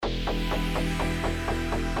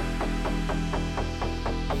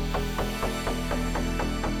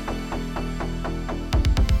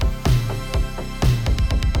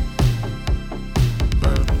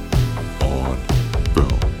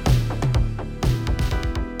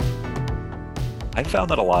I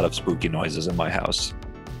found that a lot of spooky noises in my house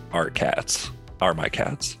are my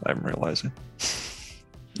cats. I'm realizing.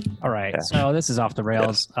 All right. Yeah. So this is off the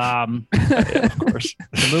rails. Yeah, of course.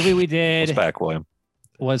 The movie we It's did back, William.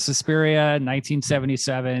 was Suspiria,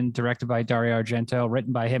 1977, directed by Dario Argento,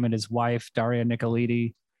 written by him and his wife, Daria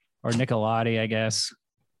Nicolodi, or Nicolodi, I guess.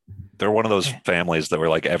 They're one of those families that were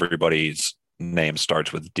like everybody's name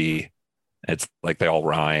starts with D. It's like they all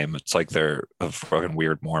rhyme. It's like they're a fucking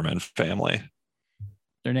weird Mormon family.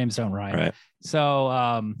 Their names don't rhyme. Right. So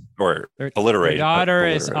Or their alliterate. daughter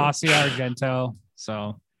is alliterated. Asia Argento.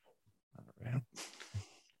 So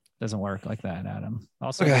doesn't work like that, Adam.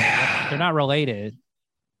 Also, Okay. they're not related.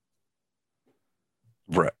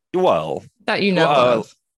 Right. Well, That you know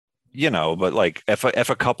of. but like if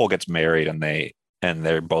a couple gets married and they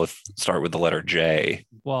both start with the letter J,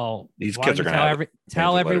 Well, these why kids don't are you gonna have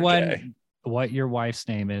tell names with letter everyone J. what your wife's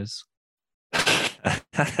name is.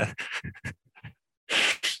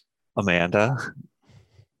 Amanda.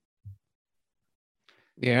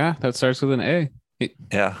 Yeah, that starts with an A.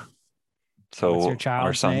 Yeah. What's So your child's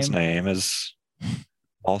our son's name is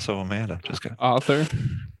also Amanda. Just kidding. Author.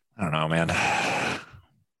 I don't know, man.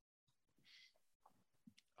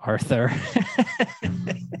 Arthur.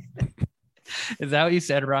 Is that what you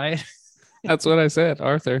said, Ryan? That's what I said.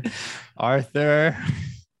 Arthur. Arthur.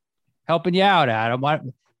 Helping you out, Adam. What?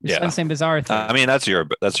 Your Yeah. son's name is Arthur. I mean, that's your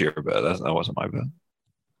bet. That wasn't my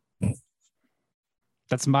bet.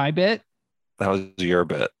 That's my bit. That was your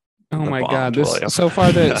bit. Oh The my bomb, God! This William. so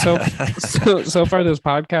far this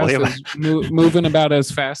podcast William. is moving about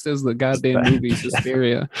as fast as the goddamn movie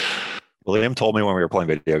Suspiria. William told me when we were playing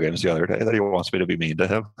video games the other day that he wants me to be mean to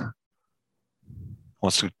him.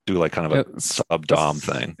 Wants to do like kind of a That's- sub dom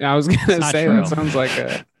thing. I was gonna not say true. that sounds like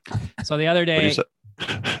a. So the other What do you day, say?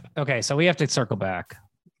 okay, so we have to circle back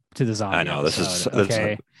to the zombie. I know, this is- episode, this is-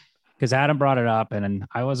 okay, because Adam brought it up, and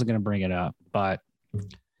I wasn't going to bring it up, but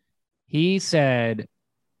he said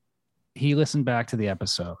he listened back to the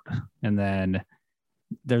episode, and then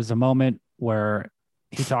there's a moment where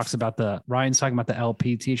he talks about Ryan's talking about the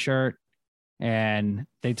LP T-shirt, and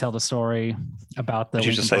they tell the story about the Did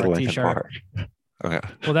you Linkin just say Park Linkin T-shirt. Park? Okay.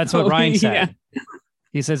 Well, that's what Oh, Ryan yeah. said.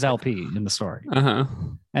 He says LP in the story. Uh-huh.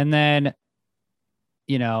 And then,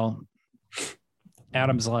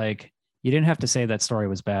 Adam's like, you didn't have to say that story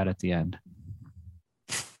was bad at the end.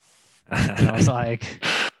 And I was like,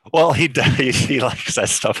 Well, he like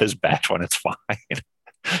says stuff is bad when it's fine.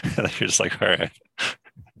 And you're just like, all right.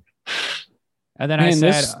 and then I Man,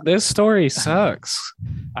 said, this story sucks.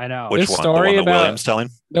 I know. Which This one? story The one that about- William's telling?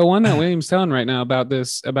 The one that William's telling right now about Yeah,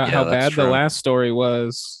 how that's bad the true. last story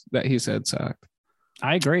was that he said sucked.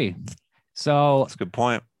 I agree. So That's a good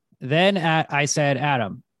point. then I said,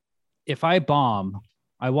 Adam, if I bomb,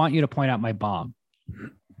 I want you to point out my bomb.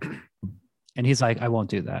 And he's like, I won't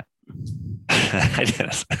do that. I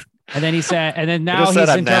didn't. And then he said, and then I now just he's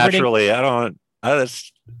said interpreting. naturally. I don't.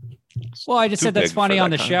 That's Well, I just too said that's big funny for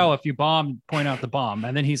on that the kind show. If you bomb, point out the bomb.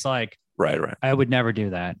 And then he's like, right. I would never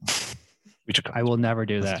do that. We should I will never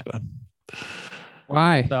do that.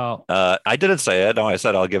 Why? So I didn't say it. No, I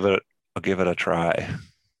said I'll give it a try.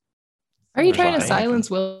 Are you trying to Fine. silence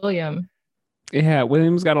William? Yeah,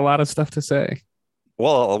 William's got a lot of stuff to say.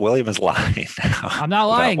 Well, William is lying now. I'm not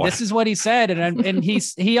lying. This is what he said, and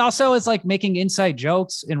he also is like making inside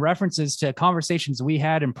jokes and references to conversations we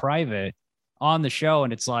had in private on the show,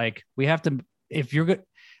 and it's like we have to. If you're good,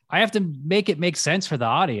 I have to make it make sense for the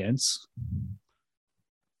audience.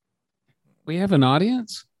 We have an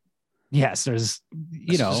audience? Yes, there's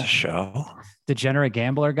This is a show. degenerate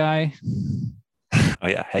gambler guy. Oh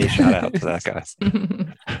yeah. Hey, shout out to that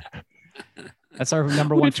guy. That's our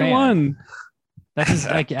number one Which fan. one? That's his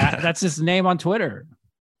that's his name on Twitter.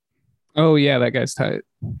 Oh yeah, that guy's tight.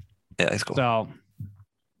 Yeah, he's cool. So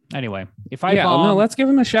anyway, if I Yeah, bomb, no, let's give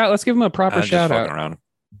him a shout. Let's give him a proper Just shout fucking out. around.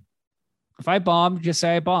 if I bomb, just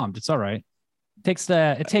say I bombed. It's all right. It takes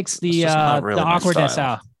the It's just not really the my awkwardness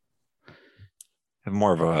style. out. Have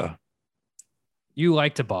more of a You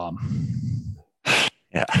like to bomb.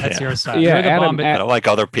 yeah. That's yeah. your style. Yeah, You're the Adam, bomb. I don't like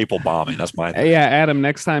other people bombing. That's my thing. Yeah, Adam.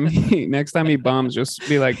 Next time he bombs, just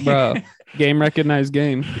be like, bro, game recognized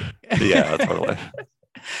game. Yeah, totally.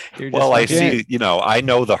 You're just Well, I fucking- see. I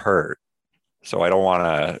know the hurt, so I don't want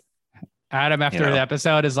to. Adam after you know. the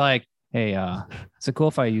episode is like, hey, is it cool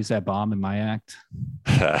if I use that bomb in my act?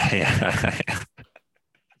 Yeah,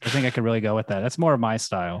 I think I could really go with that. That's more of my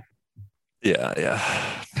style.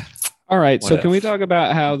 yeah. All right, so What can we if? talk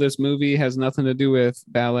about how this movie has nothing to do with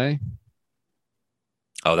ballet?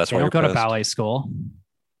 Oh, that's They why don't you're go to pissed. ballet school.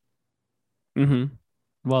 Mm-hmm.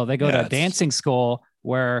 Well, they go Yeah, to it's- dancing school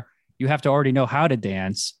where you have to already know how to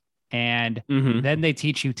dance. and Mhm. then they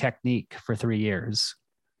teach you technique for 3 years.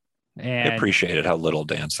 I And appreciated how little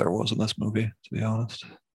dance there was in this movie, to be honest.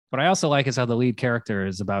 what I also like is how the lead character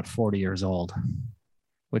is about 40 years old,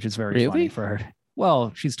 which is very Really? funny for her.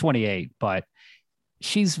 Well, she's 28, but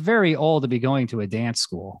she's very old to be going to a dance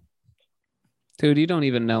school. Dude, you don't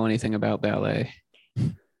even know anything about ballet.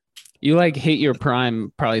 You like hit your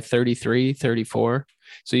prime probably 33, 34.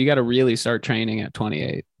 So you got to really start training at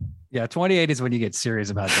 28. Yeah, 28 is when you get serious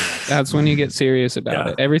about dance. That's when you get serious about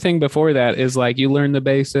Yeah. it. Everything before that is like you learn the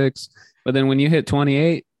basics, but then when you hit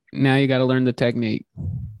 28, now you got to learn the technique.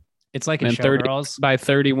 It's like in And 30 Showgirls. by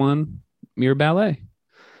 31, you're ballet.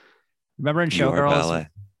 Remember in You are Showgirls ballet.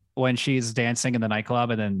 when she's dancing in the nightclub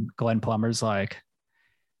and then Glenn Plummer's like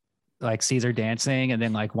sees her dancing and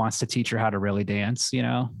then like wants to teach her how to really dance, you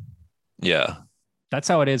know? Yeah. That's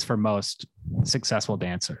how it is for most successful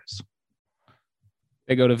dancers.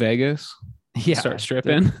 They go to Vegas, Yeah. start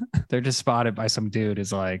stripping. They're just spotted by some dude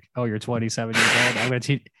who's like, "Oh, you're 27 years old. I'm going to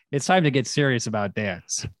teach. It's time to get serious about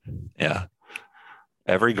dance." Yeah.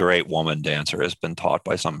 Every great woman dancer has been taught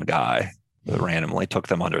by some guy that randomly took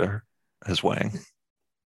them under his wing.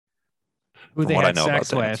 Who From they what I had know about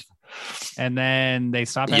sex with, dance. and then they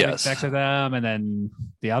stop having Yes. sex with them, and then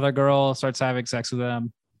the other girl starts having sex with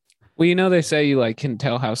them. Well, you know, they say you like can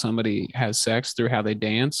tell how somebody has sex through how they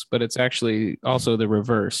dance, but it's actually also the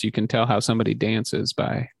reverse. You can tell how somebody dances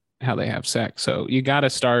by how they have sex. So you got to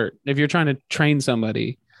start, if you're trying to train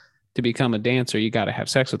somebody to become a dancer, you got to have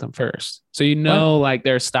sex with them first. So you know, like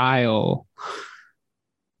their style.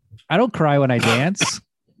 I don't cry when I dance.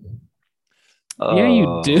 Yeah,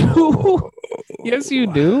 you do. Yes, you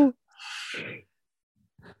do.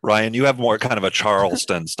 Ryan, you have more kind of a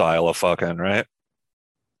Charleston style of fucking, right?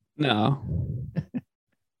 No.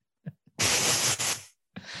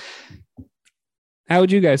 How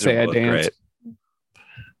would you guys say I Look dance? great.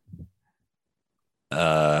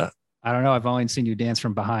 I don't know. I've only seen you dance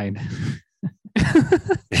from behind.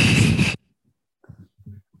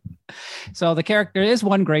 So there is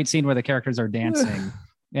one great scene where the characters are dancing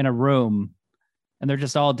in a room and they're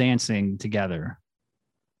just all dancing together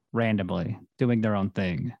randomly, doing their own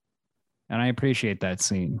thing. And I appreciate that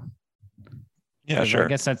scene. Yeah, 'Cause sure. I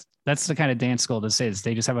guess that's the kind of dance school this is.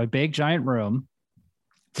 They just have a big giant room.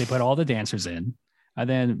 They put all the dancers in, and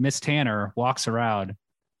then Miss Tanner walks around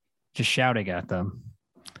just shouting at them.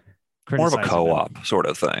 More of a criticizing them. co-op sort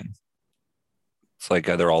of thing. It's like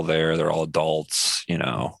they're all there, they're all adults, you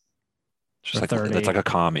know. It's just They're like 30. it's like a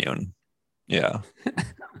commune. Yeah.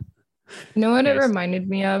 You know what it Yes. reminded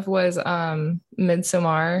me of was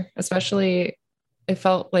Midsommar, especially it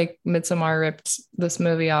felt like Midsommar ripped this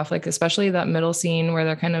movie off, like especially that middle scene where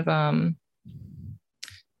they're kind of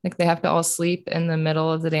like they have to all sleep in the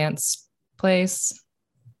middle of the dance place.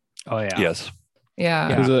 Oh yeah. Yes.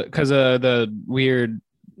 Yeah. Because of the weird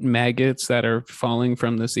maggots that are falling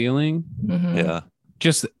from the ceiling. Mhm. Yeah.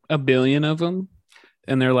 Just a billion of them.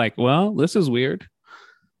 And they're like, well, this is weird.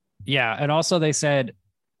 Yeah, and also they said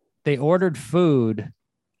they ordered food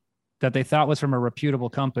that they thought was from a reputable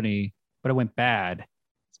company, but it went bad.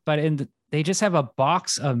 But they just have a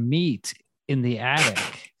box of meat in the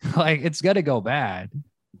attic. Like it's gonna go bad.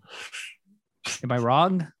 Am I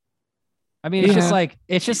wrong? I mean, it's just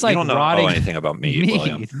You like don't know rotting anything about meat,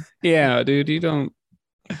 William. Yeah, dude, you don't.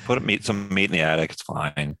 Put some meat in the attic, it's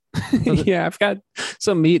fine. Yeah, I've got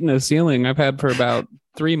some meat in the ceiling I've had for about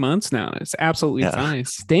 3 months now. It's absolutely Yeah. fine. It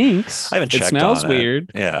stinks. I haven't It checked smells on it.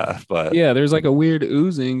 weird. Yeah, but Yeah, there's like a weird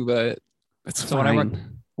oozing, but it's So when I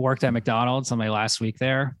fine. worked at McDonald's on my last week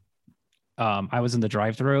there, I was in the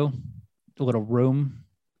drive-through, the little room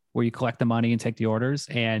where you collect the money and take the orders,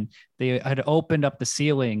 and they had opened up the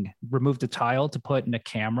ceiling, removed the tile to put in a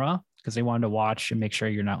camera because they wanted to watch and make sure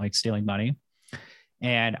you're not like stealing money.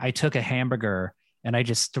 And I took a hamburger and I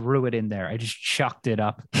just threw it in there. I just chucked it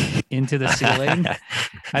up into the ceiling. And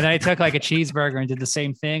then I took like a cheeseburger and did the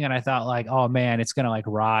same thing. And I thought like, oh man, it's going to like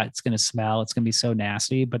rot. It's going to smell. It's going to be so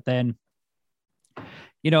nasty. But then,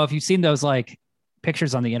 you know, if you've seen those like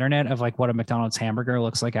pictures on the internet of like what a McDonald's hamburger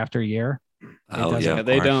looks like after a year. Oh doesn't- yeah, Yeah, of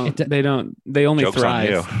they course. they only Joke's on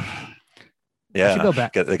you. thrive. Yeah, go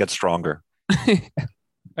back. They get stronger.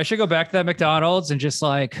 I should go back to that McDonald's and just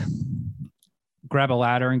like grab a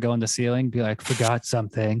ladder and go in the ceiling, be like, forgot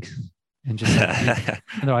something. And just like,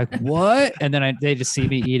 and they're like, what? And then they just see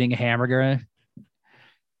me eating a hamburger.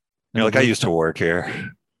 You're like, I used to work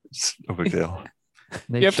here. It's no big deal.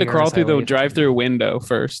 They You have to cheer crawl as I through the leave. drive-through window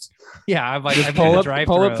first. Yeah, I'm like, Just I've been in pull the up up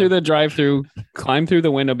drive-thru. through the drive-through, climb through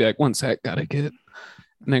the window, be like, 1 sec, gotta get,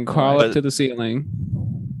 and then crawl But- up to the ceiling.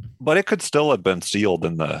 But it could still have been sealed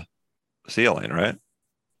in the ceiling, right?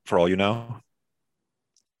 For all you know.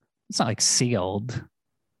 It's not like sealed.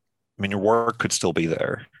 I mean, your work could still be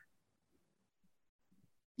there.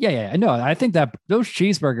 Yeah. No, I think that those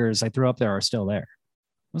cheeseburgers I threw up there are still there.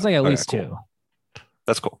 It was like at Okay, least cool. 2.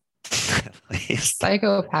 That's cool. At least.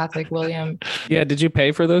 Psychopathic, William. Yeah, did you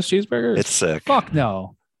pay for those cheeseburgers? It's sick. Fuck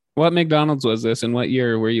no. What McDonald's was this, and what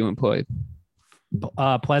year were you employed?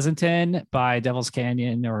 Pleasanton by Devil's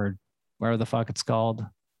Canyon or wherever the fuck it's called.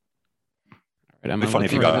 Right, It'd be funny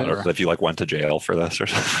if you like went to jail for this or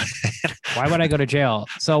something. Why would I go to jail?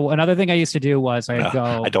 So another thing I used to do was I'd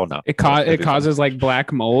go. I don't know. It causes like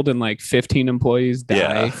black mold, and like 15 employees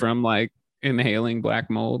die from like inhaling black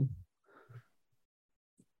mold.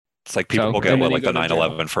 It's like people So, get and what then like you the go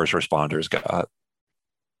to 9/11 first responders got,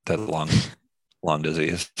 that lung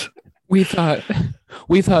disease. We thought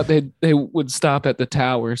they would stop at the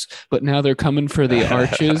towers, but now they're coming for the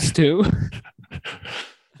arches too.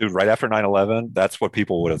 Dude, right after 9/11, that's what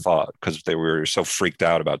people would have thought because they were so freaked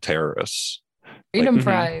out about terrorists. Freedom mhm.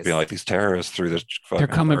 fries. Being like these terrorists through this. They're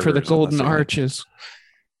coming for the arches and golden this- arches.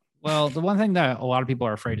 Well, the one thing that a lot of people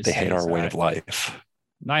are afraid to They say hate is our way that of life.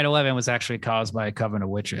 9/11 was actually caused by a coven of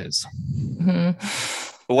witches. Mhm.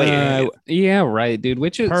 Wait, Yeah, right, dude.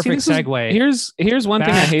 Which is Perfect segue. Here's one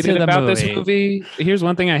thing I Back to hated the about this movie. movie. Here's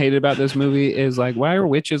one thing I hated about this movie is like, why are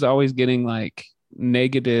witches always getting like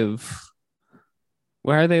negative?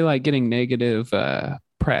 Why are they like getting negative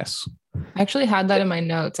press? I actually had that in my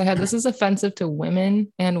notes. I had this is offensive to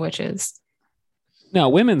women and witches. No,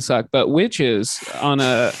 women suck, but witches on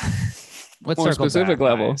a Let's more circle specific back,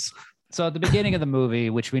 level. guys. So at the beginning of the movie,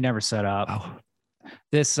 which we never set up, oh,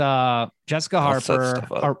 this Jessica I'll set Harper.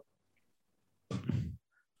 stuff up.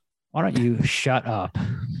 Why don't you shut up?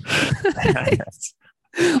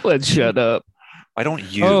 let's shut up. I don't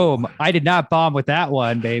use. Boom! I did not bomb with that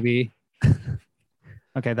one, baby.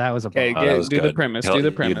 Okay, that was a bomb. Okay, Oh, that was do the good. premise. You Do the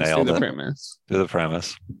nailed premise. Do the it. premise. Do the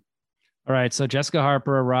premise. All right, so Jessica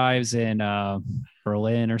Harper arrives in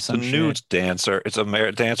Berlin or It's a some new shit. dancer. It's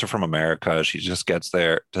a dancer from America. She just gets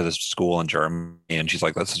there to this school in Germany, and she's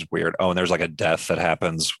like, "This is weird." Oh, and there's like a death that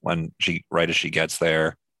happens when right as she gets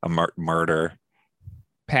there, a murder,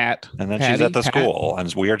 Pat. and then she's Patty? at the Pat? school, and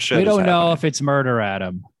it's weird shit. We is don't know happening. if it's murder,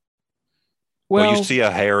 Adam. Well, you see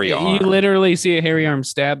a hairy arm. You literally see a hairy arm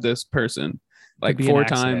stab this person like be an 4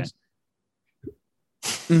 accident. times.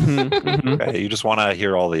 Mhm, mhm. Okay, you just want to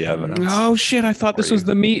hear all the evidence. Oh shit! I thought this was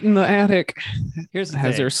the meat in the attic. Here's the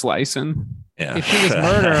Has thing. her slicing. Yeah. If she was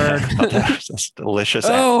murdered- That's delicious.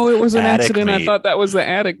 Oh, it was an attic accident. I meat. thought that was the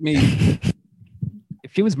attic meat.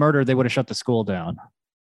 If she was murdered, they would have shut the school down,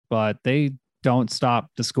 but they don't stop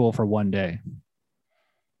the school for one day.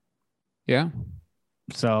 Yeah.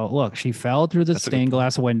 So look, she fell through the That's a good stained point.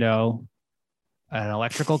 glass window. An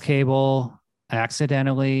electrical cable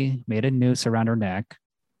accidentally made a noose around her neck.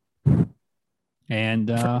 And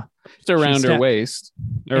Just around her stabbed- waist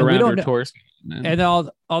or And we around don't her know- torso.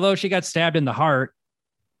 although she got stabbed in the heart,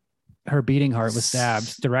 her beating heart was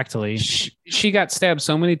stabbed directly. She got stabbed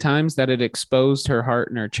so many times that it exposed her heart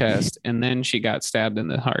and her chest, and then she got stabbed in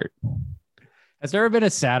the heart. Has there ever been a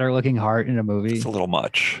sadder looking heart in a movie? It's a little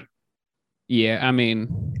much. Yeah, I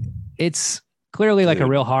mean, It's clearly like a Dude.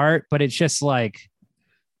 real heart, but it's just like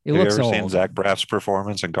it Have you looks ever old. seen Zach Braff's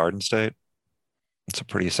performance in Garden State? It's a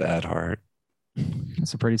pretty sad heart.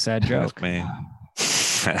 It's a pretty sad joke. Ask me. real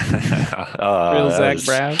Zach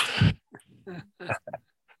Braff. Braff.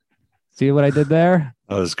 See what I did there?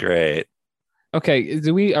 That was great. Okay,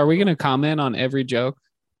 are we gonna comment on every joke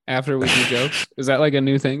after we do jokes? Is that like a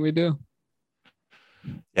new thing we do?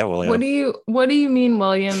 Yeah, well, What do you mean,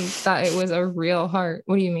 William, that it was a real heart?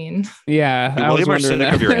 What do you mean? Yeah, I was William are wondering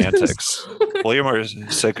sick of your that. antics. William are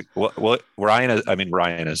sick. What Ryan is? I mean,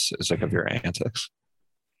 Ryan is sick of your antics,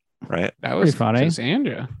 right? That was Pretty funny.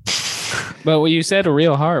 Sandra. But when you said a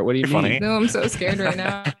real heart, what do you Pretty mean? funny. No, I'm so scared right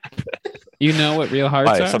now. You know what real hearts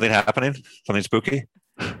Why, are? something happening? Something spooky?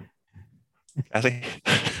 Kathy?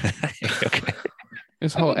 Okay.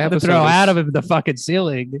 This whole I'm gonna episode. throw is- Adam in the fucking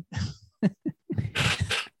ceiling.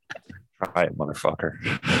 Try it,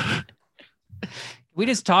 motherfucker. We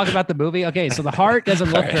just talk about the movie. Okay, so the heart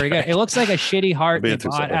doesn't look very good. It looks like a shitty heart Being they too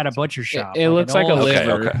bought subtle. at a butcher shop. It looks an like a old- Okay,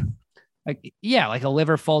 liver. okay. like like a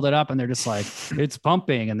liver folded up, and they're just like it's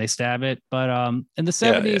pumping, and they stab it. But in the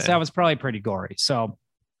Yeah, 70s, yeah. that was probably pretty gory. So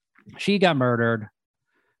she got murdered.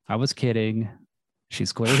 I was kidding.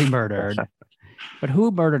 She's clearly murdered. But who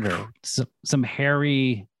murdered her? Some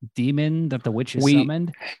hairy demon that the witches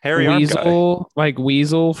summoned? Harry Arm guy. Weasel, like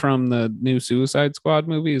Weasel from the new Suicide Squad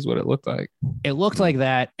movie, is what it looked like. It looked like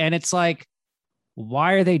that. And it's like,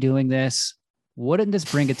 why are they doing this? Wouldn't this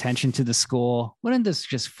bring attention to the school? Wouldn't this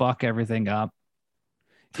just fuck everything up?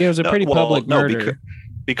 Yeah, it was a No, pretty well, public no, murder.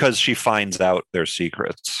 because she finds out their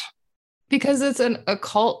secrets. Because it's an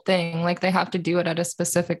occult thing. Like they have to do it at a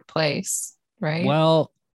specific place, right?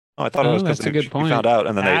 Well, Oh, I thought it was because that's a good she point. found out,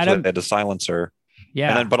 and then they Adam- had to silence her. yeah.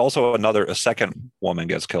 And then, but also a second woman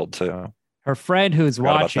gets killed too. Her friend who's Forgot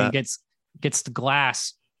about watching that. gets the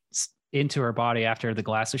glass into her body after the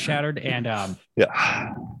glass is shattered. And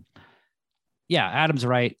Yeah. yeah, Adam's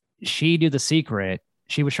right. She knew the secret.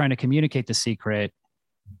 She was trying to communicate the secret.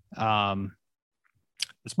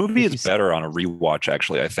 This movie If you is s- better on a rewatch,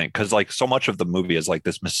 actually, I think, because like so much of the movie is like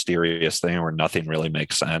this mysterious thing where nothing really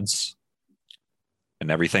makes sense.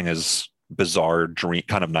 And everything is bizarre dream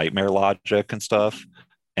kind of nightmare logic and stuff.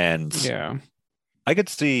 And Yeah. I could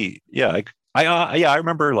see, yeah, I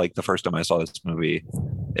remember like the first time I saw this movie,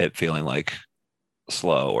 it feeling like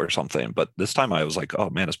slow or something. But this time I was like, oh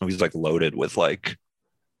man, this movie's like loaded with like,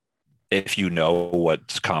 if you know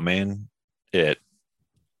what's coming, it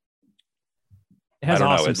It has I don't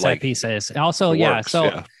know, awesome it's set like- pieces. Also, it yeah. works, So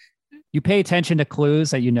yeah. you pay attention to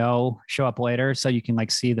clues that you know show up later, so you can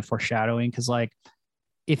like see the foreshadowing. Because like,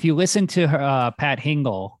 if you listen to her, Pat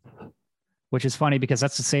Hingle, which is funny because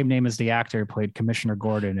that's the same name as the actor who played Commissioner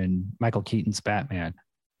Gordon in Michael Keaton's Batman.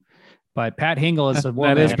 But Pat Hingle is the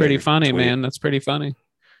woman. That is pretty funny, Tweet. man. That's pretty funny.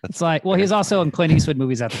 It's like, well, he's also in Clint Eastwood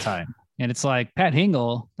movies at the time, and it's like Pat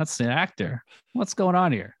Hingle, that's the actor. What's going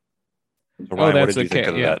on here? So Ryan, what that's did you think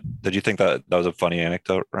okay, of yeah. that? Did you think that was a funny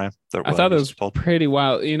anecdote, Ryan? I thought it was told? pretty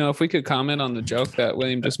wild. You know, if we could comment on the joke that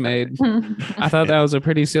William just made, I thought that was a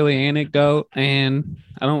pretty silly anecdote, and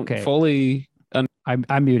I don't Okay. fully.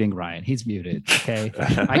 I'm muting Ryan. He's muted. Okay,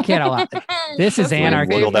 I can't allow. This is That's my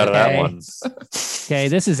anarchy. Wiggled out of that okay? one. Okay,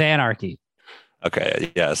 this is anarchy.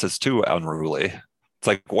 Okay, yes, it's too unruly. It's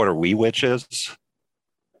like, what are we witches?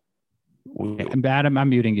 Okay, and Adam, I'm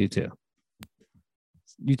muting you too.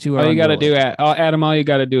 You two are. All you got to unruly. do, Adam. All you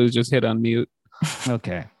got to do is just hit unmute.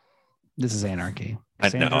 Okay, this is anarchy. I know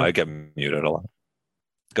Sandra? I get muted a lot.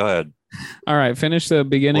 Go ahead. All right, finish the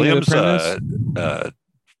beginning Williams, of the premise.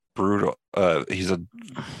 brutal.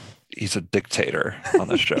 He's a dictator on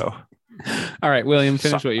the show. All right, William,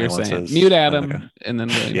 finish what you're saying. Silences. Mute Adam, Okay. and then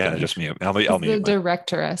William. Yeah, finish. just mute. I'll It's the mute.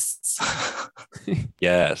 directress.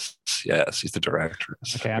 Yes, he's the director.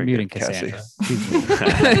 Okay, I'm muting Cassandra. She's muted.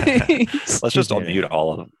 Let's just She's muted.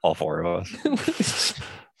 unmute all four of us.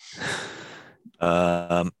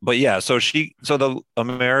 But yeah, so the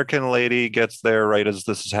American lady gets there right as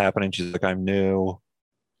this is happening. She's like, I'm new.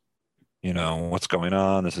 You know, what's going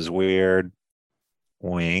on? This is weird.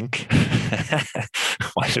 Wink.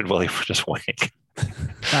 Why did William just wink?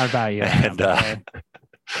 Not about you. And, Adam, okay?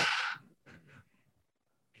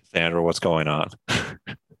 Sandra, what's going on?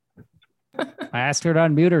 I asked her to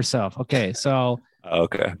unmute herself. Okay, so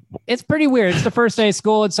Okay. it's pretty weird. It's the first day of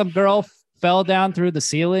school, and some girl fell down through the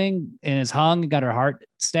ceiling and is hung, got her heart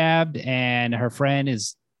stabbed, and her friend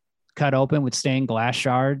is cut open with stained glass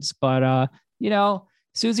shards. But you know,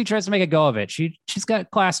 Susie tries to make a go of it. She's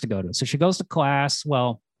got class to go to, so she goes to class.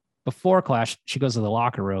 Well, before class, she goes to the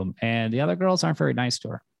locker room, and the other girls aren't very nice to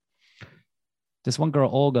her. This one girl,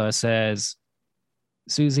 Olga, says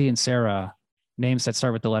Susie and Sarah, names that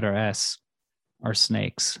start with the letter S, are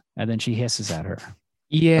snakes, and then she hisses at her.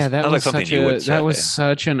 Yeah, that Sounds like was something such you would that was say.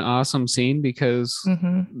 such an awesome scene because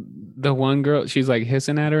Mhm. the one girl, she's like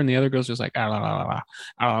hissing at her, and the other girl's just like ah, la, la, la, la,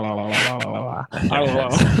 ah, la, la, la, la, la, la, ah, la, la,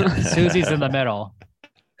 la. Susie's in the middle,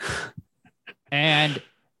 and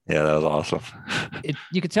Yeah, that was awesome.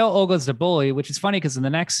 you could tell Olga's the bully, which is funny because in the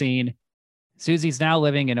next scene, Susie's now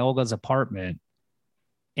living in Olga's apartment,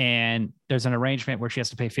 and there's an arrangement where she has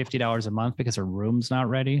to pay $50 a month because her room's not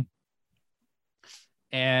ready.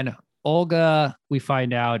 And Olga, we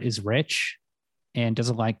find out, is rich and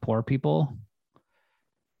doesn't like poor people.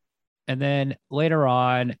 And then later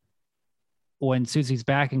on, when Susie's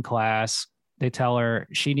back in class, they tell her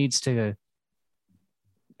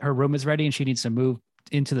her room is ready and she needs to move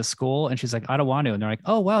into the school. And she's like, I don't want to. And they're like,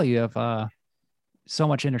 oh, well, you have so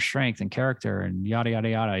much inner strength and character and yada, yada,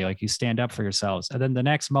 yada. Like you stand up for yourselves. And then the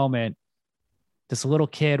next moment, this little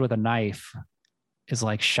kid with a knife is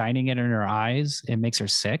like shining it in her eyes. It makes her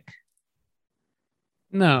sick.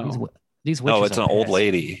 No, These witches No, it's are an old pissed.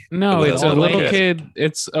 lady. no, With it's an a old little lady. kid.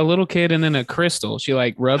 It's a little kid and then a crystal. She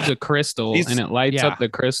like rubs a crystal He's- and it lights Yeah. up the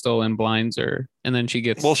crystal and blinds her, and then she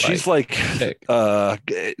gets Well, she's like sick.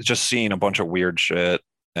 just seeing a bunch of weird shit,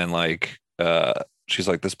 and like she's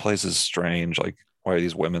like, this place is strange. Like, why are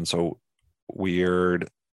these women so weird?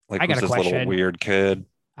 Like, I got who's a this little question. weird kid?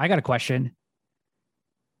 I got a question.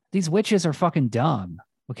 These witches are fucking dumb.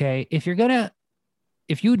 Okay. If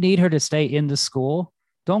you need her to stay in the school,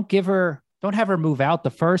 don't have her move out the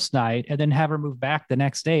first night and then have her move back the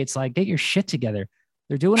next day. It's like, get your shit together.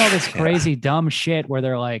 They're doing all this crazy dumb shit where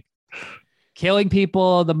they're like killing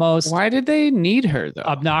people the most Why did they need her though?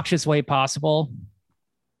 obnoxious way possible.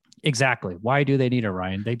 Exactly. Why do they need her,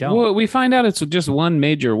 Ryan? They don't. Well, we find out it's just one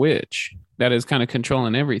major witch that is kind of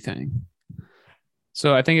controlling everything.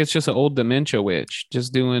 So I think it's just an old dementia witch,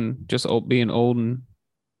 being old and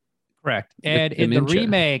Correct. And in the dementia.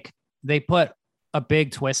 remake, they put a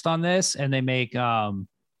big twist on this, and they make the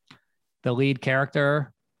lead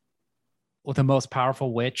character with the most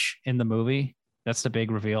powerful witch in the movie. That's the big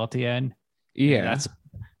reveal at the end. yeah. That's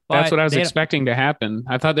That's what I was they- expecting to happen.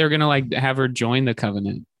 I thought they were gonna like have her join the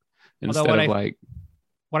covenant instead what of I- like.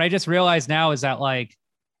 What I just realized now is that like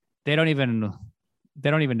they don't even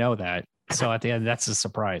know that. So at the end, that's a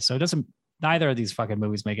surprise. So it doesn't. Neither of these fucking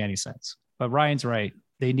movies make any sense. But Ryan's right.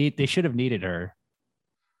 They should have needed her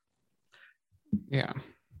Yeah.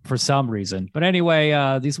 for some reason. But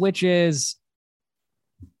anyway, these witches,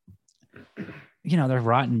 they're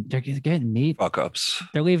rotten. They're getting meat. Fuck ups.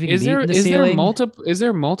 They're leaving Is meat there in the is there ceiling.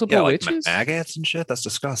 multiple Yeah, like witches? maggots and shit. That's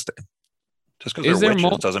disgusting. Just because Is they're there witches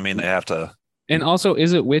mul- doesn't mean they have to. And also,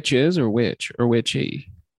 is it witches or witch or witchy?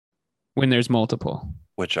 When there's multiple,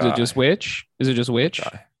 Which is it just witch? Is it just witch?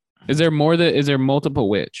 eye. Is there more that? Is there multiple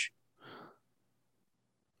witch?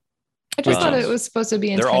 I just thought Witches. it was supposed to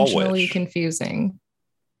be They're all intentionally witch. confusing.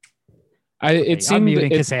 It I'm seemed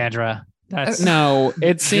muting it- Cassandra. That's no.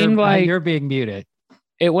 It seemed you're, like you're being muted.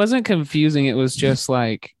 it wasn't confusing. It was just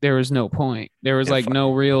like there was no point. There was Yeah, like fine.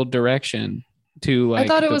 no real direction to like. I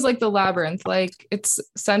thought it was like the labyrinth, like it's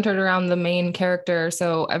centered around the main character,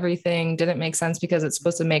 so everything didn't make sense because it's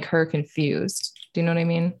supposed to make her confused. Do you know what I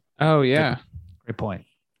mean? Oh yeah. Great point.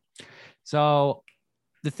 So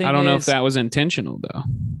the thing I don't know if is, that was intentional though.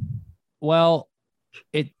 well,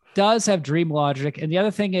 it does have dream logic. And the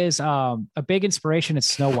other thing is a big inspiration is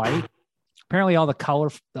Snow White. Apparently all the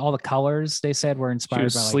colors they said were She inspired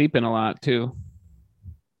was by like, sleeping a lot too.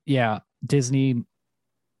 Disney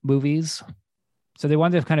movies. So they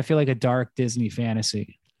wanted to kind of feel like a dark Disney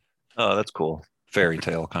fantasy. Oh, that's cool. Fairy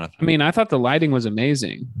tale kind of thing. I mean, I thought the lighting was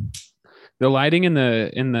amazing. The lighting in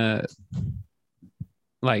the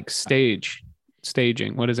like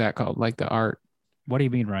staging. What is that called? Like the art. What do you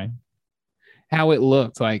mean, Ryan? How it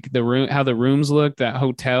looked, like how the rooms looked, that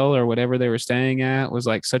hotel or whatever they were staying at was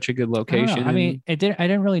like such a good I don't know. location. I mean, I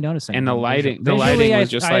didn't really notice anything. and the lighting Visually, was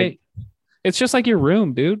just like it's just like your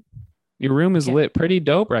room, dude. Your room is Yeah. lit pretty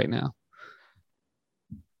dope right now.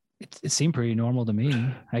 it seemed pretty normal to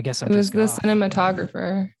me. I guess I'm It was just the goth.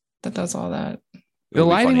 cinematographer that does all that. It the would be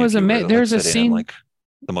lighting funny was if you were ama- to, there's a sit in, scene- like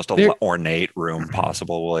the most There- ornate room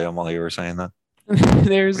possible, William, while you were saying that.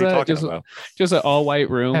 There's What are you talking just about? just an all white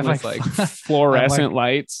room Have with like- like fluorescent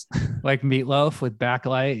lights. like Meatloaf with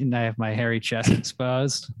backlight, and I have my hairy chest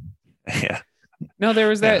exposed. Yeah. No, there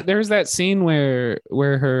was Yeah. that scene where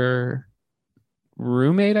her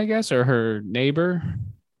roommate, I guess, or her neighbor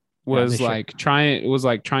was they like trying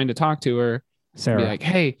to talk to her, Sarah, be like,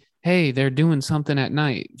 hey, they're doing something at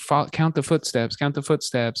night. Count the footsteps.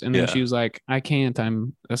 And then Yeah. she was like, I can't.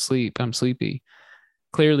 I'm asleep. I'm sleepy.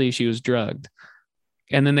 Clearly, she was drugged.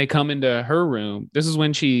 And then they come into her room. This is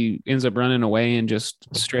when she ends up running away and just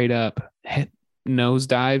straight up nose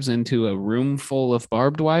dives into a room full of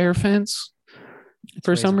barbed wire fence It's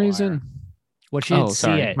for some razor reason. wire. Well, she didn't see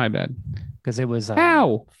sorry, it my bad. because it was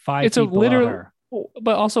How? 5 It's a feet below literal- her.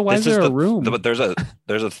 But also, why is there a room? But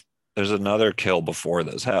there's another kill before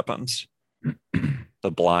this happens.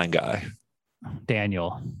 The blind guy.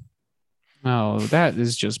 Daniel Oh, that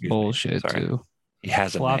is just Excuse me. bullshit Sorry. too. He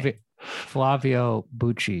has a name. Flavio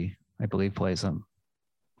Bucci, I believe, plays him.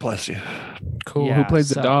 Bless you. Cool. Yeah, Who plays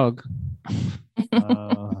so- the dog?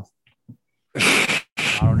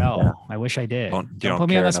 I don't know. I wish I did. You Don't don't put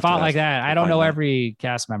me on care the enough to spot like ask that. I to don't find know out. every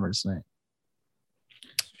cast member's name.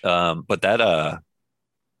 But that death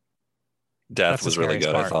That's the was really scariest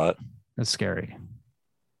good, I part. thought. That's scary.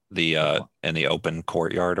 The in the open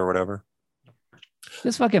courtyard or whatever.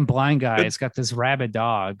 This fucking blind guy Good. has got this rabid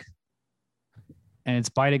dog, and it's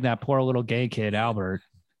biting that poor little gay kid, Albert.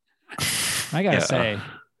 I gotta Yeah. say,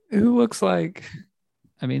 Who looks like?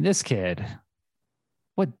 I mean, this kid.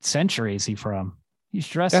 What century is he from? He's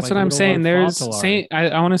dressed. That's like what I'm little saying. Lord There's Fauntleroy. Saint.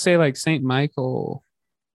 I want to say like Saint Michael.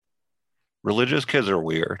 Religious kids are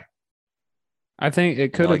weird. I think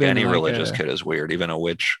it could have Like been any like religious a- kid is weird, even a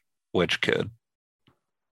witch kid.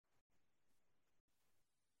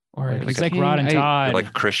 Or He's a like king. Rod and I- Todd.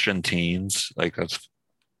 Like Christian teens. Like they're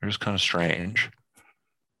just kind of strange.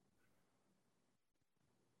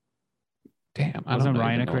 Damn, I Wasn't don't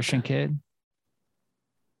Ryan even a know Christian what kid?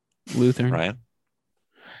 that- Lutheran. Ryan?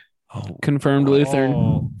 Oh, Confirmed Lutheran.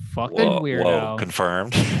 Oh, fucking whoa, weirdo. whoa,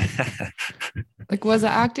 confirmed. Like, was the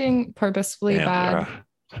acting purposefully bad?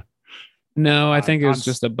 No, I think it was I'm-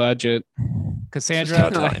 just a budget. Just how Cassandra,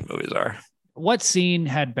 Italian movies are. what scene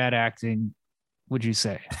had bad acting, would you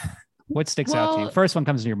say? What sticks out to you? Well- First one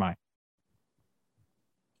comes to your mind.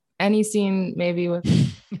 Any scene maybe with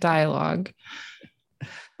dialogue.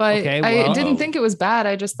 But Okay, I well- didn't think it was bad.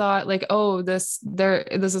 I just thought like, oh, this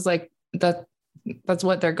is like that's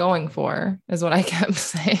what they're going for, is what I kept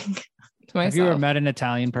saying to myself. Have you ever met an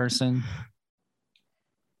Italian person?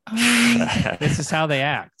 This is how they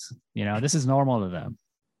act. You know, this is normal to them.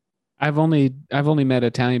 I've only met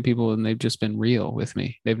Italian people and they've just been real with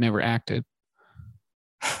me. They've never acted.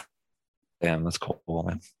 Damn, that's cool,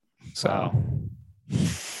 man. So Wow.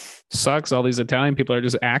 sucks. All these Italian people are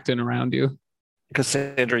just acting around you.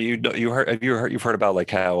 Cassandra, you've heard about like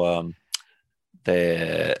how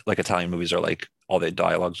the like Italian movies are like all the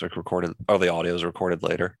dialogues are recorded, all the audio is recorded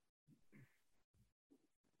later.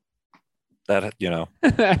 That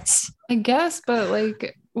That's I guess, but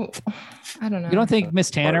like I don't know. You don't think Miss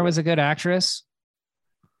Tanner was a good actress?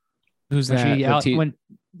 who's When that? she The yelled, te- when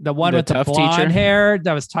the one the with the tough blonde teacher? hair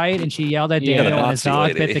that was tight, and she yelled at Yeah, Daniel the and his Nazi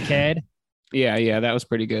dog lady. bit the kid. yeah, that was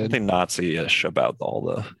pretty good. something Nazi-ish about all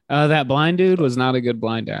the That blind dude was not a good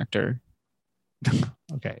blind actor.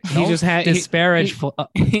 Okay, He Don't just had disparage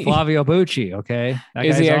he- Flavio Bucci. Okay, That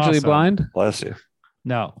Is he guy's actually awesome. blind? bless you.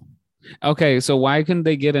 No, Okay, so why couldn't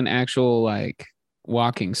they get an actual like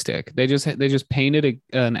walking stick? They just painted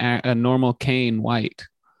a normal cane white.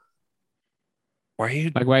 Why are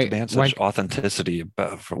you Like why? demand why such authenticity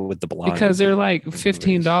with the blind? because they're like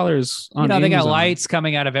 $15 on you know they got Amazon. lights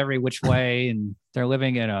coming out of every which way, and they're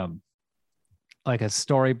living in a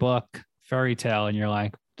storybook fairy tale, and you're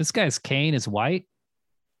like, this guy's cane is white.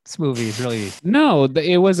 This movie is really No,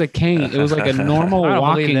 it was a cane. It was like a normal I don't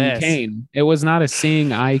believe walking this. cane. It was not a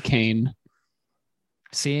seeing eye cane.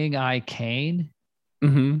 seeing eye cane.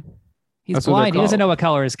 hmm He's That's what they're blind. He doesn't called. know what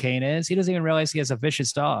color his cane is. He doesn't even realize he has a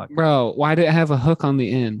vicious dog. Bro, why did it have a hook on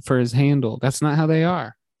the end for his handle? That's not how they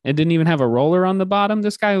are. It didn't even have a roller on the bottom.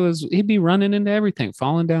 This guy he'd be running into everything,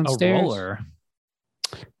 falling A downstairs. roller.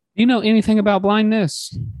 You know anything about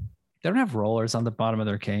blindness? They don't have rollers on the bottom of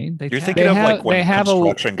their cane. They You're tap. thinking They of have- like when they have a-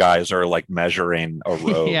 construction guys are like measuring a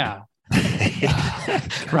road. Yeah.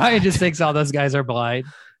 Ryan just thinks all those guys are blind.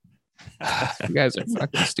 You guys are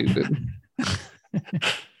fucking stupid.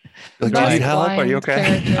 Like, do you Best need help? Are you blind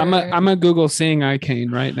okay? character. I'm a Google seeing eye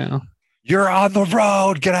cane right now. You're on the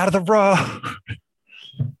road. Get out of the road.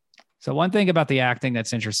 So one thing about the acting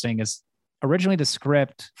that's interesting is originally the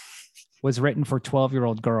script was written for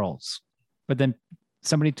 12-year-old girls, but then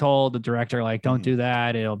somebody told the director, like, don't do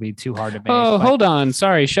that. It'll be too hard to make. Oh, But hold on.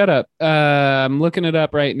 Sorry, shut up. I'm looking it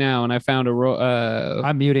up right now, and I found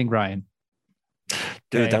I'm muting Ryan.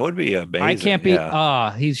 Dude, Okay. that would be amazing. I can't be.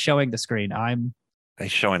 Yeah. He's showing the screen.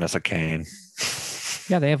 He's showing us a cane.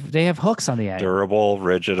 Yeah, they have hooks on the end. Durable,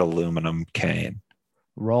 rigid aluminum cane.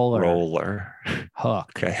 Roller, hook,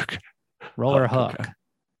 Okay. Okay. roller Hook, hook.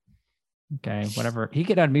 Okay, whatever. He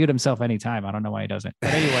could unmute himself anytime. I don't know why he doesn't.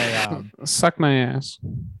 But anyway, suck my ass.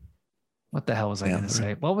 what the hell was I Yeah, going to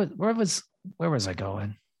say? Where was I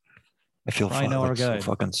going? I feel Probably know we're so good.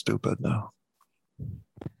 fucking stupid now.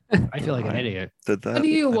 I feel like an idiot. Did that? How do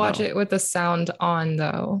you I watch know. it with the sound on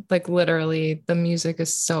though? Like literally, the music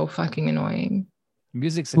is so fucking annoying.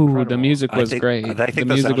 Music's Ooh, incredible. the music I was think- great. I think The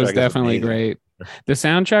the music was soundtrack is definitely amazing. great. The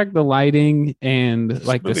soundtrack, the lighting, and This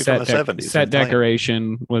like the movie from set the 70s, set I'm telling you.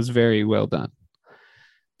 decoration was very well done.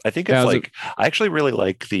 I think That it's was a- like I actually really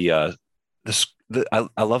like the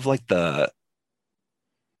I love like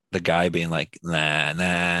the guy being like nah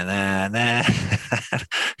nah nah nah.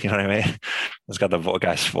 You know what I mean? It's got the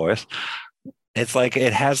guy's voice. It's like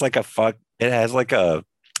it has like it's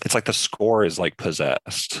like the score is like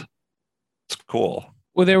possessed. It's cool.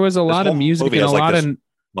 Well, there was a lot of whole music movie and a has, like, lot this of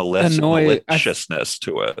Malicious, I- maliciousness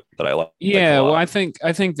to it that I like. yeah. a lot. Well, I think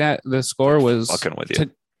that the score was Fucking with you.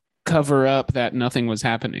 to cover up that nothing was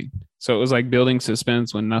happening. So it was like building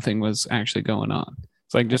suspense when nothing was actually going on.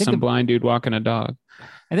 It's like just think some the- blind dude walking a dog.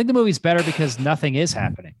 I think the movie's better because nothing is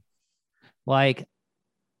happening. Like,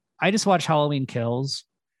 I just watched Halloween Kills,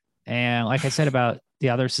 and like I said about the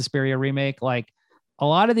other Suspiria remake, like a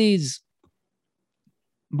lot of these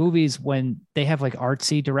movies, when they have like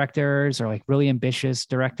artsy directors or like really ambitious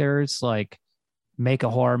directors, like make a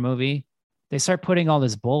horror movie, they start putting all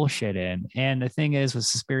this bullshit in. And the thing is with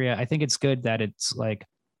Suspiria, I think it's good that it's like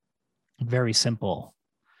very simple.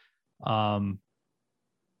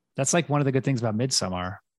 That's like one of the good things about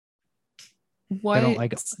Midsommar. What?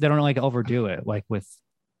 They don't like overdo it. Like with,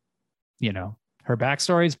 her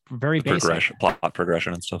backstory is very basic. Plot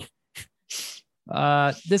progression and stuff.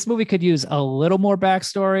 This movie could use a little more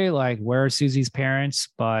backstory, like where are Susie's parents,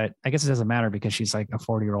 but I guess it doesn't matter because she's like a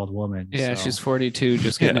 40-year-old woman. Yeah, so. she's 42,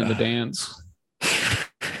 just getting Yeah. into dance.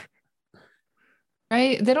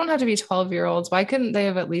 Right? They don't have to be 12-year-olds. Why couldn't they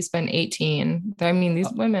have at least been 18? I mean, these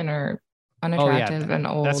women are unattractive and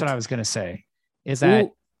old. That's what I was gonna say. Is that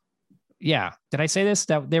Ooh, yeah? Did I say this?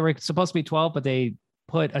 That they were supposed to be 12, but they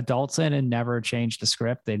put adults in and never changed the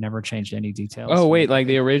script. They never changed any details. oh wait, like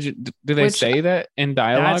the original? Do they Which- say that in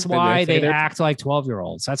dialogue? That's Did why say they they're- act like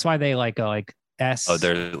 12-year-olds. That's why they like S. Oh,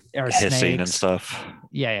 they're or hissing and snakes. stuff.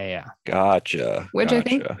 Yeah. Gotcha. Which I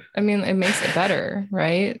think, gotcha. I mean, it makes it better,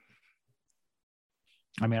 right?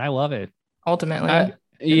 I mean, I love it. Ultimately. I-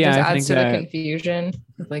 It yeah, just I adds think to that. the confusion.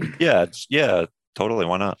 Like, Yeah, totally.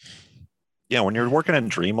 Why not? Yeah, when you're working in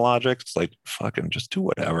dream logic, it's like fucking just do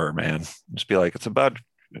whatever, man. Just be like, it's about,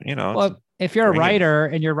 it's- Well, if you're a bring it. writer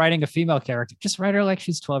and you're writing a female character, just write her like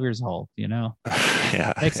she's 12 years old. yeah.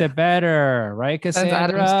 Makes it better, right, that's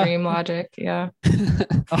Cassandra? Adam's dream logic. Yeah.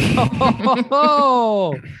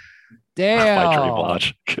 Oh, damn! My dream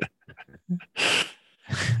logic.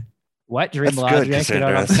 What dream That's good, logic? You know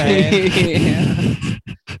what I'm Cassandra. saying?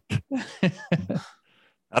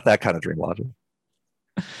 Not that kind of dream logic.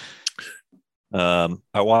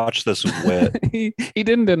 I watched this with. he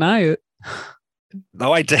didn't deny it.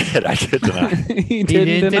 No, I did. I did deny. He You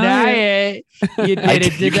didn't deny it. You I didn't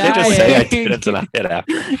did, you deny can't just say I it. didn't deny it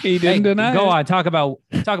after. He Hey, didn't deny go it. on. Talk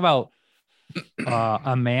about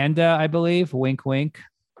Amanda, I believe. Wink, wink.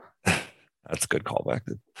 That's a good callback.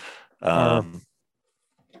 Dude.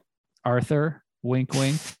 Arthur. Wink,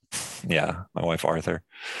 wink. Yeah, my wife Arthur.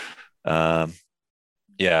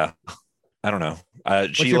 Yeah, I don't know.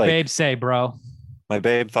 What's She your like babe say, bro? my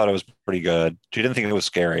babe thought it was pretty good. She didn't think it was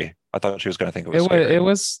scary. I thought she was going to think it It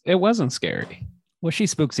was scary. it wasn't scary. Well, she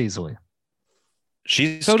spooks easily.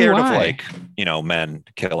 She's So do scared of I. like men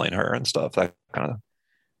killing her and stuff. That kind of.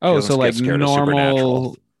 Oh, doesn't so get like scared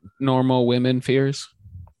of normal women fears,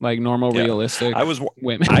 like normal Yeah. realistic I was.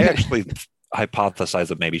 women. I actually hypothesized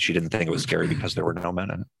that maybe she didn't think it was scary because there were no men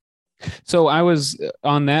in it. So I was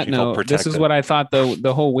on that She felt note. This is protected. what I thought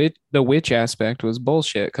the whole witch aspect was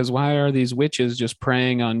bullshit. Because why are these witches just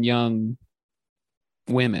preying on young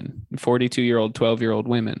women, 42-year-old, 12-year-old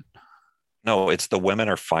women? No, it's the women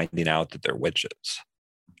are finding out that they're witches.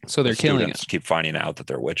 So they're The killing students it. keep finding out that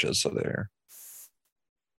they're witches, so they're.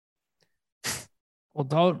 Well,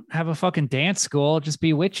 don't have a fucking dance school. Just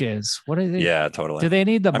be witches. What are they? Yeah, totally. Do they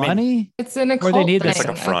need the I mean- money, It's an Or occult they need thing, this- It's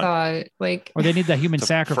like a I front. thought. Like, or they need the human It's a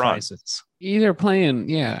front. sacrifices? Either playing,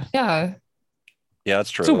 yeah. yeah. Yeah, that's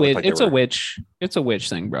true. It's a It looked witch. like they It's a were- witch. It's a witch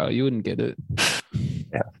thing, bro. You wouldn't get it.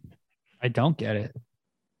 I don't get it.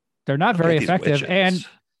 They're not Look very at these effective. witches. And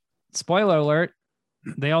spoiler alert,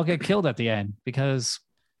 they all get killed at the end because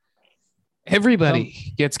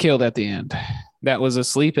Everybody gets killed at the end. That was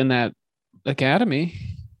asleep in that academy.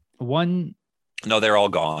 one No, they're all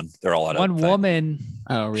gone. They're all out of one thing. woman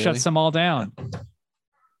Oh, really? shuts them all down.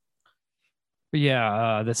 But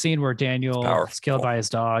yeah, the scene where Daniel Powerful. is killed by his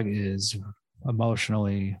dog is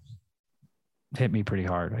emotionally hit me pretty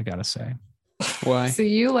hard, I gotta say. Why? So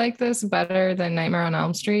you like this better than Nightmare on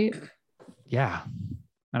Elm Street? Yeah.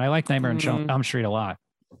 And I like Nightmare on Elm Street a lot.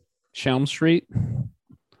 Shelm Street.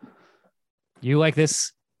 You like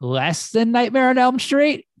this less than Nightmare on Elm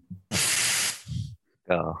Street?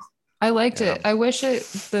 Oh, I liked Yeah. it. I wish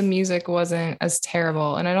the music wasn't as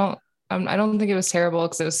terrible, and I don't think it was terrible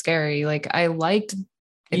because it was scary. Like, I liked.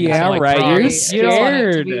 It Yeah, like right. prog. You're You I just want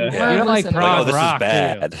it to be scared. more You don't like listenable. like, oh, prog this rock, is do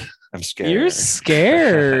you? bad. I'm scared. You're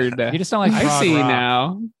scared. You just don't like I prog see rock.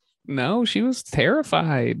 now. No, she was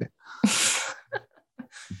terrified.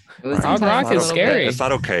 It was Prog intense rock a is little scary. bit. It's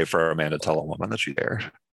not okay for a man to tell a woman that she's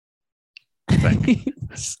scared. I think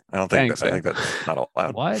Thanks, I think that's not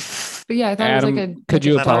allowed. What? But yeah, I thought Adam, it was like a. could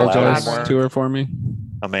you Is that not allowed apologize anymore? to her for me?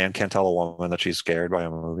 A man can't tell a woman that she's scared by a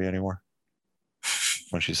movie anymore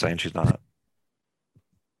when she's saying she's not.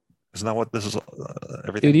 Isn't that what this is?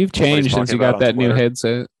 Everything. Dude, you've everybody's changed since talking you got about on that new Twitter?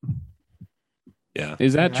 headset. Yeah,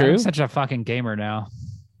 Is that I'm true? such a fucking gamer now.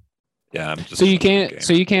 yeah. I'm just So you such a can't. gamer.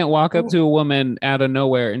 So you can't walk up to a woman out of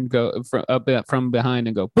nowhere and go from behind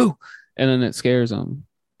and go boo, and then it scares them,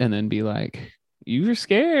 and then be like, "You were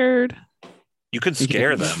scared." You can You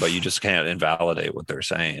scare can- them, but you just can't invalidate what they're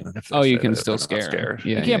saying. If they Oh, you say can that still they're not scare 'em. scared. Yeah,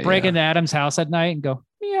 You can't yeah, break yeah. into Adam's house at night and go,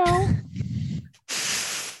 meow. I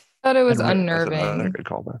thought it was That's another unnerving, good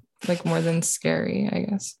callback. like more than scary, I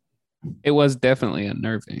guess. It was definitely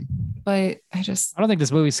unnerving. But I just I don't think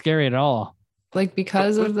this movie's scary at all. like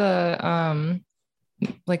because of the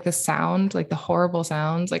like the sound, like the horrible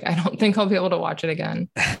sounds. Like I don't think I'll be able to watch it again.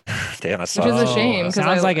 Damn, I Which saw is a it. shame, 'cause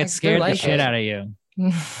Sounds like I it scared like the shit it. out of you.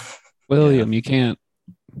 William, you can't.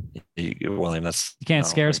 William, that's You can't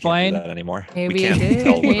scare we explain? can't do that anymore. Maybe we it can't did,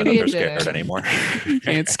 tell women maybe that it they're scared didn't. anymore. You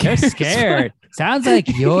can't They're scare. scared. Sounds like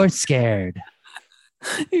you're scared.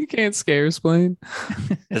 You can't scare explain.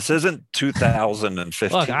 This isn't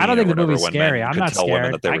 2015. Look, I don't think or the movie's whatever, when scary. men I'm could not tell women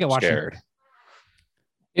scared. that they I were can watch it. scared.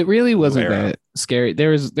 It really wasn't Era. that scary.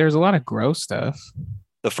 There's a lot of gross stuff.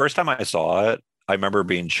 The first time I saw it, I remember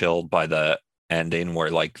being chilled by the ending where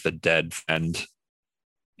like the dead friend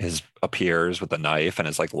appears with a knife and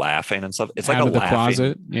is like laughing and stuff. It's like Out a of the laughing,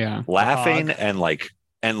 closet. Yeah. laughing Dog. and like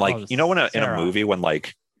Oh, you know when in a Sarah. movie when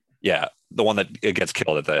like the one that it gets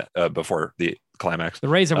killed at the before the climax. The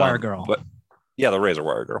razor wire Um, girl. But yeah, the razor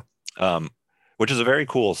wire girl. Which is a very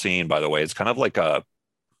cool scene, by the way. It's kind of like a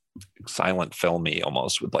silent filmy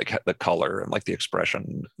almost with like the color and like the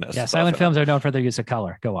expression. Yeah, silent films are known for their use of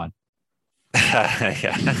color. Go on.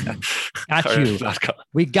 Yeah. Got Or you. not color,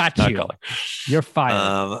 We got not you. color. You're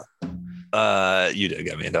fired. You did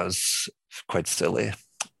get me. That was quite silly.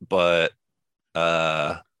 But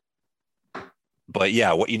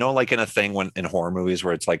yeah, what like in a thing when in horror movies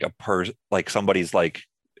where it's like like somebody's like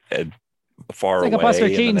far It's like a away Buster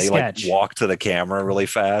and then Keaton they sketch. like walk to the camera really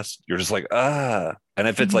fast. You're just like, and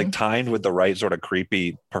if it's like timed with the right sort of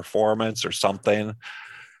creepy performance or something,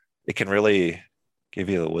 it can really give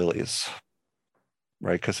you the willies.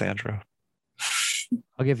 Right, Cassandra?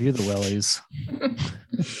 I'll give you the willies.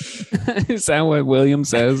 Is that what William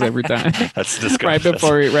says every time? That's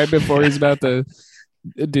disgusting. right before he's about to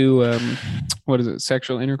do what is it?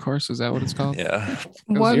 Sexual intercourse? Is that what it's called? Yeah.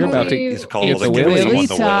 What You're about to- movie- He's called It's like a giving willy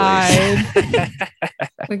someone the willies.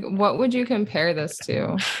 like what would you compare this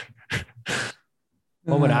to?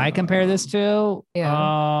 What would I compare this to?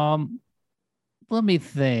 Yeah. Let me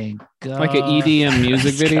think. Like an EDM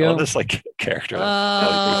music video? This like character.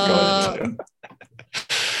 Uh, Going into.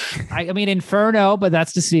 I mean Inferno, but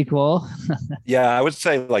that's the sequel. Yeah, I would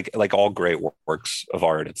say like all great works of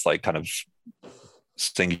art. It's like kind of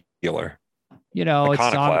singular. You know,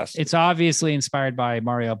 Iconoclast. it's obviously inspired by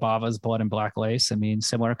Mario Bava's Blood and Black Lace. I mean,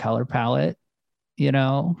 similar color palette, you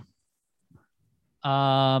know.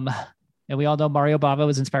 And we all know Mario Bava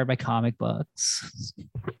was inspired by comic books.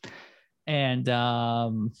 And I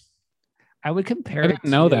would compare I didn't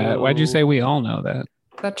know that. Why'd you say we all know that?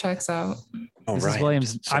 That checks out. Oh, This right. is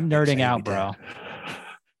Williams. I'm Something nerding saying out, we bro.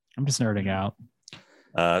 I'm just nerding out.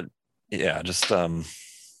 did. Yeah, just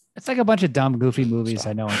It's like a bunch of dumb, goofy movies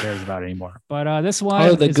that no one cares about anymore. But this one,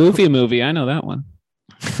 Oh, the is Goofy movie. I know that one.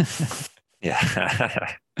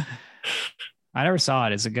 yeah. I never saw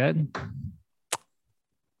it. Is it good?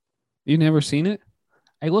 You never seen it?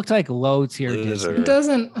 It looked like low tier Loser. Disney. It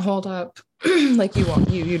doesn't hold up like you'd want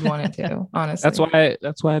it to, honestly.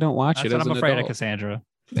 That's why I don't watch That's it. what as I'm an afraid of, adult. Cassandra.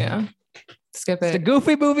 Yeah. Skip Does the it.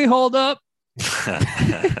 Goofy movie hold up?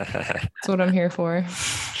 That's what I'm here for.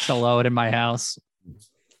 Still load in my house.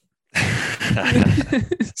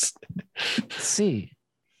 Let's see.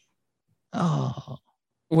 Oh,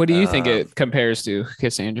 What do you think it compares to,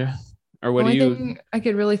 Cassandra? Or what do Only you? thing I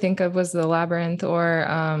could really think of was the Labyrinth or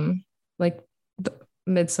like the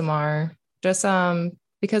Midsommar. Just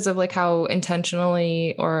because of like how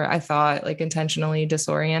intentionally, or I thought like intentionally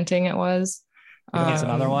disorienting it was. that's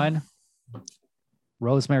another one.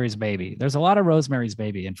 Rosemary's Baby. There's a lot of Rosemary's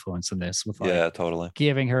Baby influence in this, with like Yeah, totally.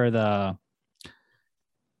 giving her the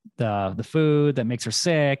food that makes her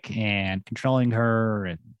sick and controlling her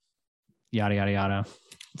and yada yada yada.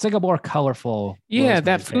 It's like a more colorful. Yeah,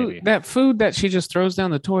 that Rosemary's food. Baby. That food that she just throws down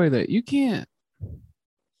the toilet. You can't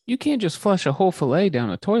just flush a whole fillet down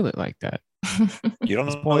a toilet like that. You don't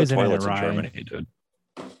It's know the poison in it, toilets in Ryan. Germany, dude.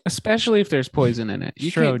 Especially if there's poison in it. You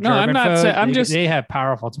True. can't. No, I'm German not food, saying. I'm just. They have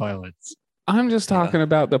powerful toilets. I'm just talking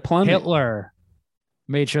about the plumbing. Hitler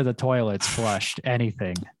made sure the toilets flushed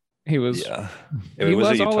anything. He was. Yeah. He It was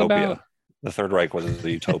a was all utopia. about- The Third Reich was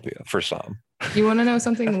a utopia for some. You want to know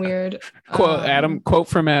something weird? Quote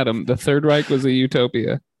from Adam. The Third Reich was a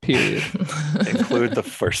utopia. Period. Include the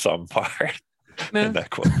for some part in that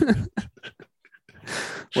quote.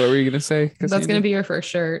 What were you gonna say? That's Cassandra? gonna be your first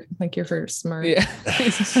shirt, like your first smirk. Yeah.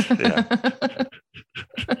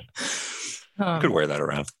 You could wear that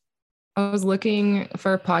around. I was looking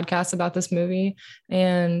for podcasts about this movie,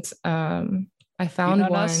 and I found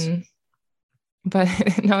Peanut Us? one, but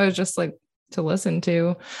no, it was just like to listen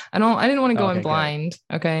to. I didn't want to go Okay, in good. blind.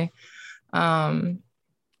 Okay.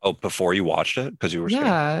 Oh, before you watched it because you were scared.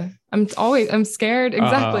 Yeah, I'm scared.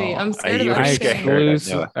 Exactly. Oh, I'm scared you of were everything.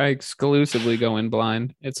 scared. I exclusively go in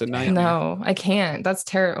blind. It's a nightmare. No, I can't. That's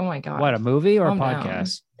terrible. Oh my god. What, a movie or a Calm down.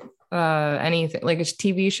 podcast? Anything like a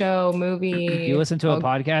TV show, movie. You listen to a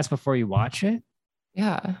podcast before you watch it?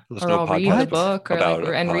 Yeah. There's Or no I'll read the podcast book or about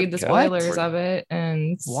a and read the podcast. spoilers of it.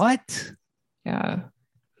 And What? yeah.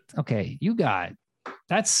 Okay,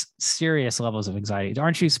 that's serious levels of anxiety.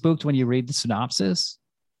 Aren't you spooked when you read the synopsis?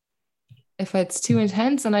 If it's too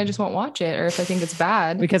intense, then I just won't watch it. Or if I think it's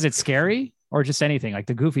bad. Because it's scary, or just anything like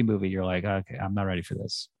the Goofy movie? You're like, okay, I'm not ready for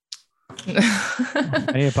this. I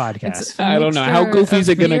need a podcast. I don't know. How goofy is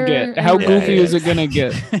it gonna get? How goofy is it gonna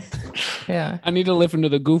get? Yeah. I need to listen to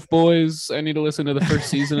the Goof Boys. I need to listen to the first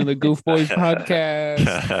season of the Goof Boys podcast.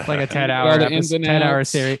 It's like a 10 All hour the ins and 10 hour outs.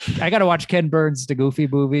 series. I got to watch Ken Burns' The Goofy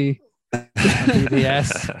movie on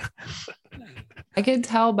PBS. I could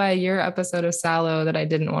tell by your episode of Sallow that I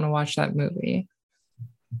didn't want to watch that movie.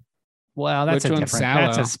 Well, that's Which a one's different.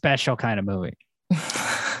 That's Sallow? a special kind of movie.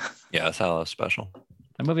 Yeah, that's how special.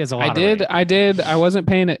 That movie has a lot. I did. I wasn't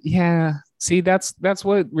paying it. Yeah. See, that's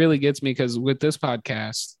what really gets me, because with this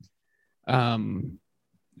podcast,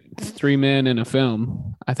 3 men in a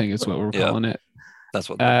film, I think it's what we're Yeah. calling it. That's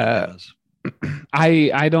what that name is.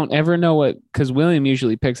 I don't ever know what, because William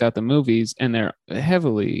usually picks out the movies and they're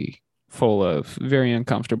heavily full of very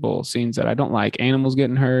uncomfortable scenes that I don't like. Animals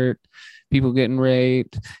getting hurt, people getting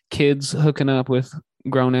raped, kids hooking up with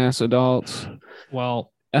grown ass adults.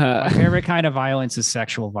 Well, my favorite kind of violence is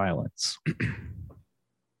sexual violence.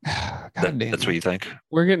 God damn That's it. what you think.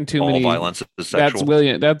 We're getting too All many. violence is sexual.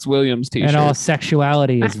 That's William's t-shirt. And all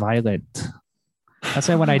sexuality is violent. That's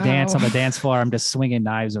why when I dance on Wow. the dance floor, I'm just swinging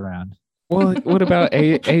knives around. Well, what about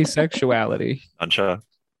asexuality? Ancha.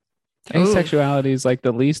 Asexuality is like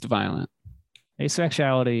the least violent.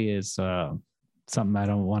 Asexuality is something I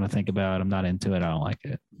don't want to think about. I'm not into it. I don't like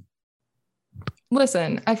it.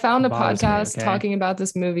 Listen, I found a Bothers me, podcast okay? talking about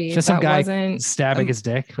this movie. Just some that guy wasn't stabbing um, his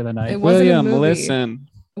dick with a knife. it wasn't a William, movie. listen.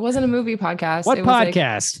 It wasn't a movie podcast. What it was like-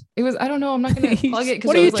 podcast? it was. I don't know. I'm not going to plug it. 'cause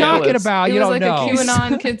What it are you was like- talking about? It You was don't like know. a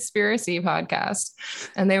QAnon conspiracy podcast,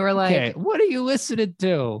 and they were like, Okay, what are you listening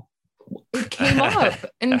to? it came up,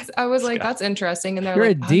 and I was like, Yeah. that's interesting. And they're You're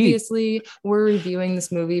like, deep. obviously, we're reviewing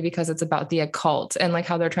this movie because it's about the occult and like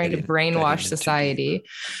how they're trying to Getting brainwash into society.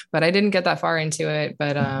 But I didn't get that far into it.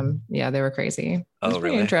 But yeah, they were crazy. It was Oh,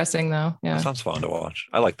 pretty really? interesting though. That Yeah, sounds fun to watch.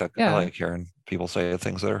 I like that. Yeah. I like hearing people say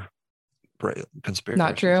things that are conspiracy,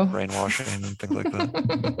 Not true. brainwashing, and things like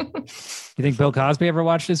that. You think Bill Cosby ever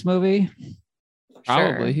watched this movie?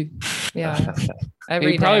 Probably. Yeah,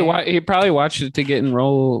 every He day. probably watched it to get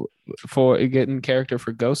in character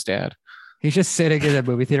for Ghost Dad. He's just sitting in a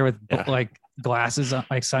movie theater with Yeah. like glasses,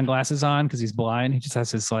 like sunglasses on, because he's blind. He just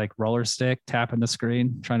has his like roller stick tapping the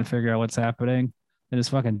screen, trying to figure out what's happening. And his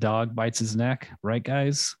fucking dog bites his neck. Right,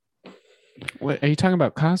 guys? What are you talking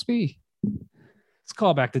about, Cosby? Let's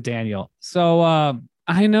call back to Daniel. So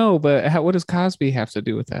I know, but what does Cosby have to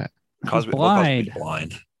do with that? Cosby, blind. Cosby's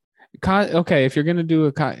blind. Okay, if you're gonna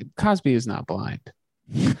do Cosby is not blind.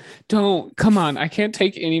 Don't come on. I can't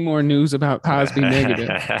take any more news about Cosby negative.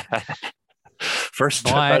 First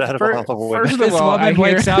Blind. out of First- all the first women. of this all, I woman hear-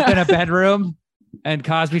 wakes up in a bedroom and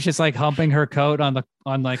Cosby's just like humping her coat on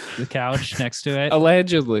like the couch next to it.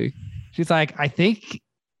 Allegedly. She's like, I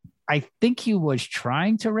think he was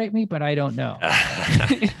trying to rape me, but I don't know.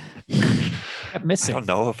 I Kept missing. don't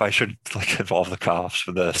know if I should like involve the cops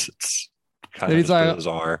for this. It's kind Then of he's like-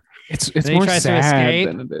 bizarre. It's Then he more tries to sad escape.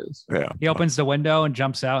 than it is. Yeah. He opens the window and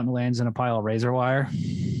jumps out and lands in a pile of razor wire.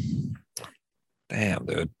 Damn,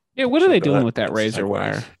 dude. Yeah, what are they So doing that- with that that's razor segues.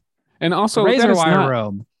 wire? And also, razor that is wire not-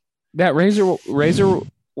 room. that razor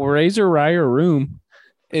wire room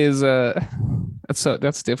is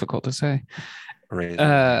that's difficult to say.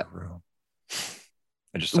 Razor room.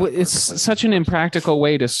 I just thought It's such an impractical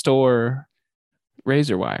way to store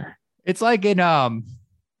razor wire. It's like in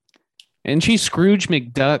And she Scrooge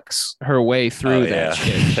McDucks her way through Oh, that yeah.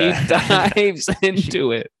 shit. She dives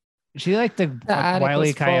into it. she like the attic Wile E.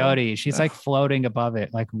 was full. Coyote. She's like floating above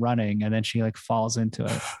it, like running, and then she like falls into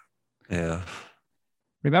it. Yeah.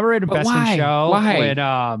 Remember in But Best in why? Show Why?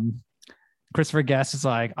 when Christopher Guest is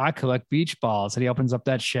like, I collect beach balls, and he opens up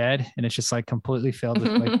that shed and it's just like completely filled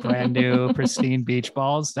with like brand new pristine beach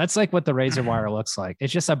balls. That's like what the razor wire looks like.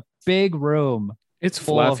 It's just a big room It's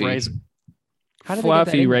full fluffy. of razor. How did they get that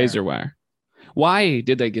Fluffy in there? razor wire. Why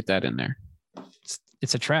did they get that in there?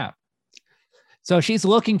 It's a trap. So she's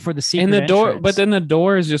looking for the secret And the door, entrance. but then the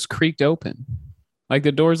door is just creaked open. Like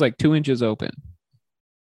the door's like 2 inches open.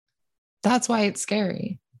 That's why it's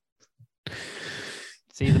scary.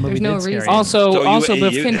 See, the movie There's no did scare reason. you. Also, So you- also you-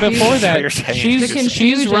 bef- you- before so you're that, saying The she's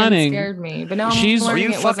confusion running. scared me, but now I'm She's- Were learning you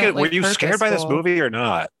it wasn't, fucking? Were like, you scared by this purposeful. movie or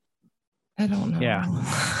not? I don't know. Yeah.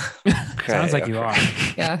 Okay, Sounds like you are.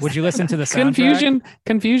 Yes. Would you listen to the soundtrack?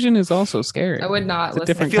 Confusion is also scary. I would not It's a listen. I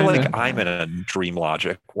different feel kinda- like I'm in a dream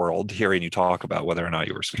logic world hearing you talk about whether or not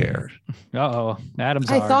you were scared. Uh-oh. Adam's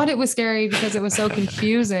I hard. thought it was scary because it was so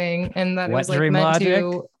confusing and that it What was like dream meant logic?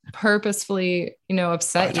 to purposefully, I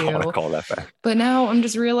upset don't want to you. call that back. But now I'm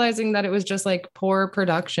just realizing that it was just like poor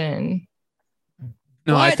production.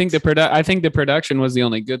 No, I What? think I think the production was the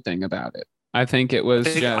only good thing about it. I think it was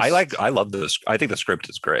just I love this. I think the script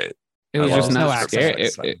is great. it was I just love not no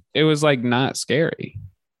accent, scary. it's It was like not scary.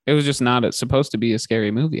 It was just not supposed to be a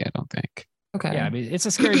scary movie, I don't think. Okay. Yeah, I mean, it's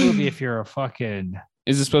a scary movie if you're a fucking.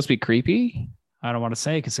 Is it supposed to be creepy? I don't want to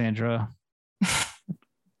say Cassandra.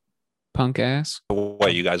 Punk ass?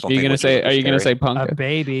 What you guys don't? Are you think gonna witches say are are you gonna scary? say punk? A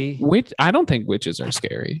baby. Witch I don't think witches are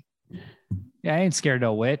scary. Yeah, I ain't scared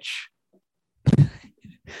no witch.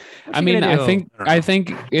 I mean, I don't I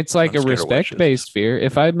think it's like I'm a scared of respect based fear.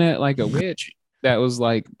 If I met like a witch that was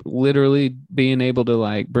like literally being able to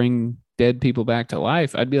like bring dead people back to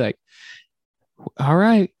life, I'd be like, all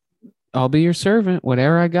right, I'll be your servant,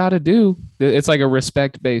 whatever I gotta do. It's like a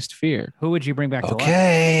respect based fear. Who would you bring back to life?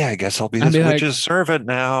 Okay, I guess I'll be I'd this be like- witch's servant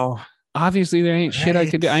now. Obviously, there ain't shit I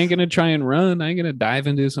could do. I Right. ain't gonna try and run. I ain't gonna dive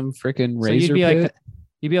into some freaking So razor pit.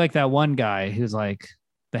 you'd be like that one guy who's like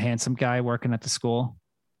the handsome guy working at the school.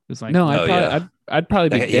 Who's like, No, Oh, I'd probably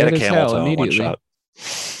be He had dead a as camel hell toe in one immediately. shot.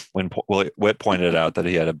 When Whit pointed out that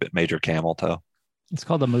he had a major camel toe, it's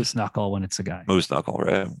called a moose knuckle when it's a guy. moose knuckle,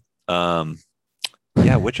 right?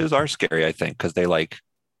 Yeah, witches are scary, I think, because they like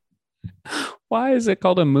Why is it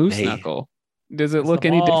called a moose Hey. knuckle? Does it It's look the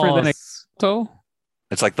any different than a balls. toe?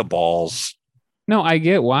 it's like the balls. No, I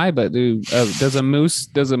get why, but dude, does a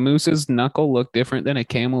moose's knuckle look different than a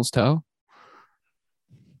camel's toe?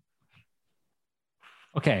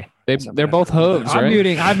 Okay, They're both hooves, I'm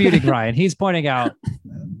right? muting Ryan. He's pointing out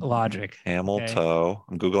logic. Camel Okay. toe.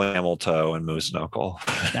 I'm googling camel toe and moose knuckle.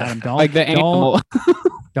 Adam, don't Like the animal.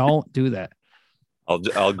 don't do that.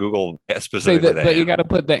 I'll Google Say specifically that, but you animal. got to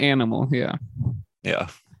put the animal. Yeah. Yeah.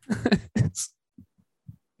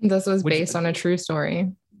 This was Would you- based on a true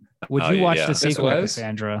story. Would Oh, you watch yeah. the This sequel, was?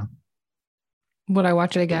 Cassandra? Would I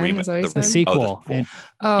watch it again? remake- Is that what you the The said? sequel, sequel.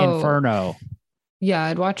 Oh, Inferno. yeah,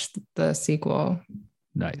 I'd watch the sequel.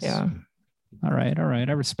 Nice. Yeah. All right.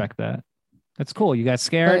 I respect that. That's cool. You got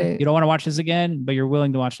scared. But- You don't want to watch this again, but you're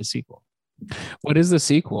willing to watch the sequel. What is the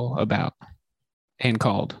sequel about and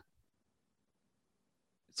called?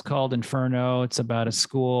 It's called Inferno. It's about a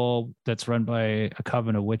school that's run by a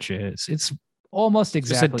coven of witches. It's almost Just a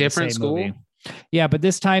exactly different the same school? movie. Yeah, but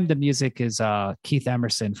this time the music is Keith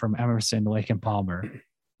Emerson from Emerson, Lake and Palmer.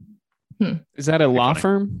 Is that a law funny.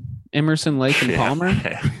 firm? Emerson, Lake, and Yeah. Palmer?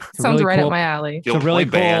 a Sounds really right cool- up my alley. It's a really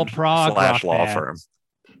cool band prog slash rock law band. firm.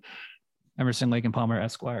 Emerson, Lake and Palmer,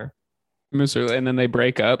 Esquire. And then they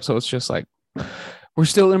break up. So it's just like, we're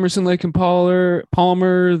still Emerson, Lake, and Palmer,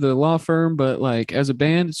 the law firm, but like as a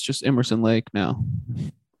band, it's just Emerson Lake now.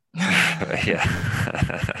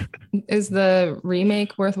 Yeah. Is the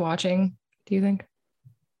remake worth watching? Do you think?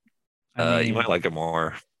 I You mean, might like it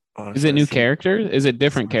more. Is it new honestly. characters? Is it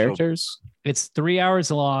different Special- characters? It's 3 hours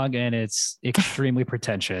long and it's extremely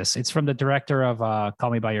pretentious. It's from the director of Call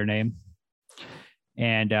Me by Your Name,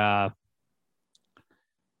 and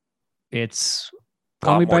it's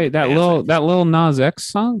Call me Lot more by that dancing. little Nas X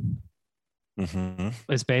song. Mhm.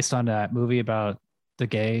 it's based on that movie about the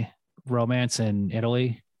gay romance in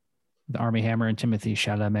Italy, the Army Hammer and Timothy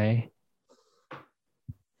Chalamet.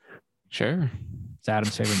 Sure. It's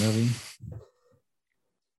Adam's favorite movie.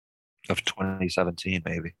 Of 2017,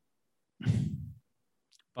 maybe.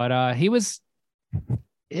 But his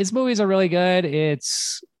movies are really good.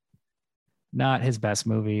 It's not his best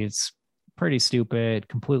movie. It's pretty stupid,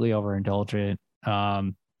 completely overindulgent.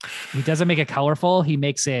 He doesn't make it colorful. He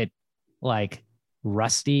makes it like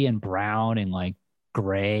rusty and brown and like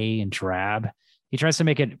gray and drab. He tries to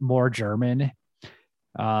make it more German.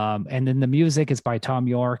 And then the music is by Tom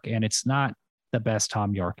York, and it's not the best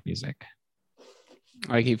Tom York music.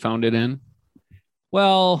 Like he phoned it in.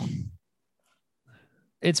 Well,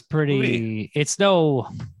 it's pretty. It's no.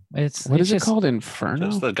 It's What it's is it just- called? Inferno?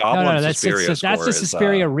 Just the No, Goblin that's Suspiria that's score the is,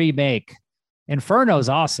 Suspiria remake. Inferno's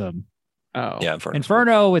awesome. Oh. yeah, Inferno.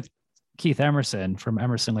 Inferno with Keith Emerson from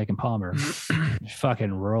Emerson, Lake and Palmer.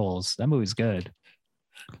 Fucking rolls. That movie's good.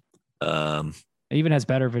 Um, It even has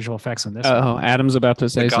better visual effects than this. one. Oh, Adam's about to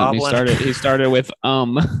say The something. Goblin. He started with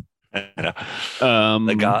the the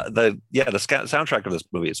soundtrack of this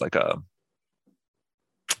movie is like a.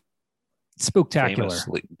 Spooktacular.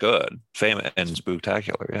 famously good, famous and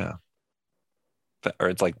spooktacular. Yeah, or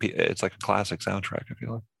it's like a classic soundtrack. I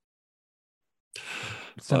feel like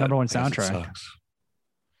It's the number one I guess it soundtrack.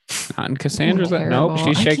 sucks. Not in Cassandra's. Terrible. Nope,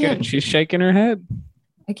 she's I shaking. can't- She's shaking her head.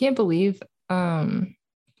 I can't believe. Yeah,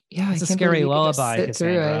 It's I a can't scary believe you could just lullaby, sit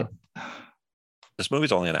through Cassandra. it. This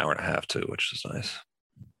movie's only an hour and a half too, which is nice.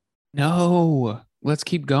 No, let's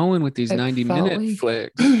keep going with these It 90-minute felt like-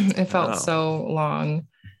 flicks. It felt Wow. so long,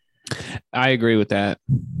 I agree with that.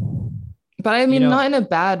 but I mean, know- not in a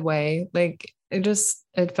bad way. Like it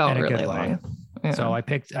felt In a really good way. long. Yeah. So I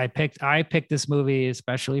picked this movie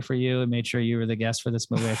especially for you and made sure you were the guest for this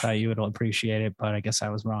movie. I thought you would appreciate it, but I guess I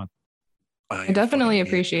was wrong. I definitely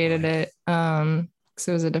appreciated it. Because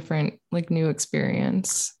it was a different, like, new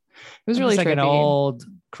experience. It was really It's like trippy. an old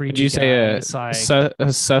creepy. Would you say guy. a, It's like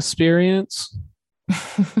a susperience?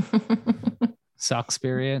 suck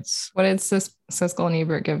experience? What did Siskel and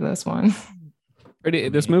Ebert give this one?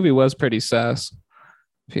 This movie was pretty sus.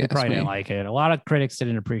 if you They ask probably me. didn't like it. A lot of critics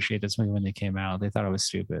didn't appreciate this movie when they came out. They thought it was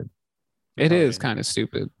stupid. It is Probably kind of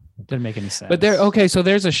stupid. didn't make any sense. But so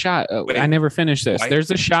there's a shot. Wait, I never finished this. why-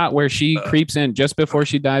 There's a shot where she creeps in just before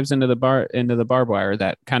she dives into the barbed wire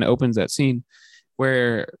that kind of opens that scene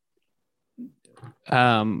where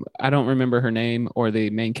I don't remember her name or the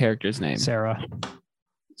main character's name. Sarah.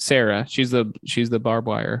 She's the barbed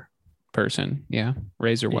wire person. Yeah.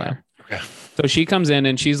 Razor Yeah. wire. Okay. So she comes in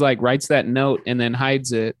and she's like writes that note and then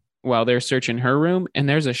hides it while they're searching her room. And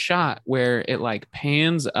there's a shot where it like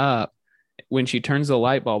pans up when she turns the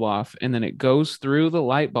light bulb off and then it goes through the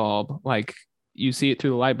light bulb. Like you see it through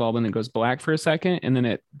the light bulb and it goes black for a second and then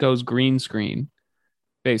it goes green screen,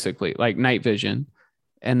 basically like night vision.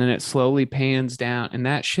 And then it slowly pans down and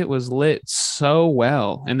that shit was lit so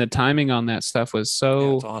well. And the timing on that stuff was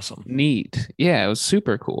so It's awesome. neat. Yeah, it was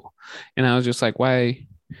super cool. And I was just like, why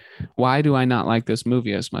do I not like this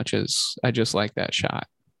movie as much as I just like that shot?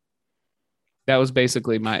 That was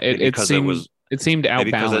basically it seemed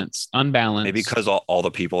outbalanced, unbalanced. Maybe because all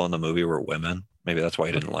the people in the movie were women. Maybe that's why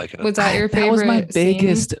you didn't like it. Was that your favorite? That was my scene?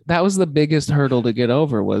 biggest. That was the biggest hurdle to get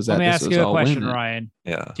over. Was that Let me this ask was you a all question, women. Ryan.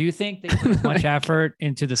 Yeah. Do you think they put as much effort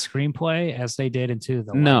into the screenplay as they did into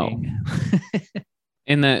the No. lighting?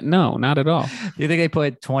 In that, no, not at all. Do you think they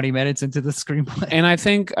put 20 minutes into the screenplay? And I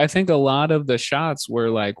think a lot of the shots were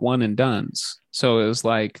like one and dones. So it was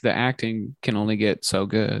like the acting can only get so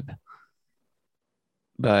good.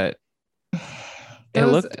 But it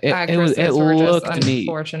Those looked it actresses it were just looked neat.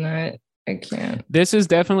 unfortunate. I can't. This is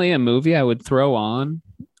definitely a movie I would throw on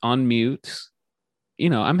mute. You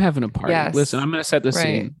know, I'm having a party. Yes. Listen, I'm gonna set the Right.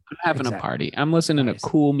 scene. I'm having a Exactly. party. I'm listening Nice. to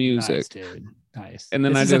cool music. Nice, dude. Nice. And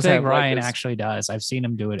then this I is just the thing have, like, Ryan this- actually does. I've seen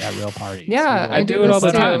him do it at real parties. Yeah, He'll I do do it this all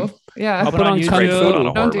the too. time. Yeah, I'll put on YouTube. Kung Great food on Fu. a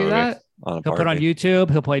Don't horror do movie. that. On a He'll put on party. YouTube.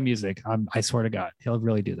 He'll play music. I swear to God, he'll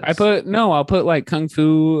really do this. I'll put like Kung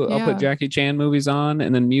Fu. I'll Yeah. put Jackie Chan movies on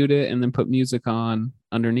and then mute it and then put music on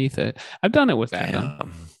underneath it. I've done it with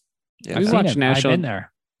Adam. Yeah. We I've watched seen it. National- I've been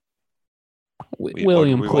there.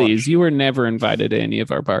 William, we please. watched- You were never invited to any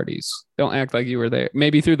of our parties. Don't act like you were there.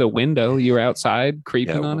 Maybe through the window. You were outside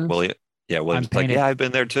creeping on us. William. Yeah, William's like, painted- yeah, I've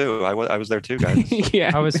been there too. I was there too, guys.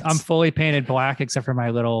 Yeah, I'm fully painted black except for my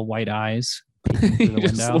little white eyes. through the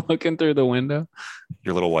just window. looking through the window.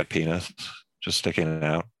 Your little white penis just sticking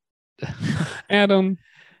out. Adam,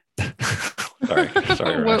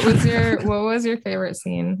 sorry. What was your favorite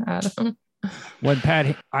scene, Adam? When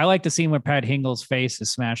I like the scene where Pat Hingle's face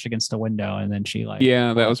is smashed against the window, and then she like,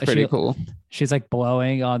 yeah, that was pretty cool. she's like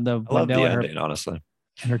blowing on the I love the window, and ending, honestly.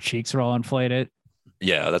 her cheeks are all inflated.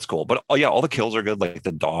 Yeah, that's cool. But all the kills are good. Like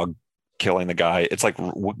the dog killing the guy. It's like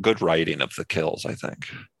good writing of the kills, I think.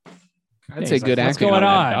 I'd Yeah, say he's like, good "What's acting going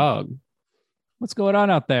on that on?" dog. What's going on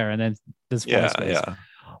out there? And then this Yeah, voice goes, yeah.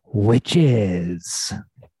 witches.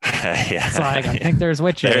 Yeah. It's like I think there's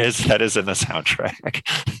witches. That is in the soundtrack.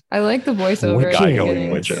 I like the voiceover. at Guy the going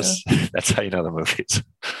beginning, witches. too. That's how you know the movies.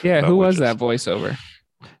 Yeah, About who was witches. that voiceover?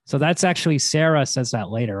 So that's actually Sarah says that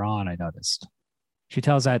later on. I noticed she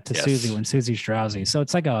tells that to Yes. Susie when Susie's drowsy. So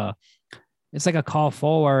it's like a call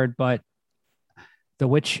forward, but the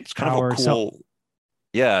witch It's kind power. of a cool.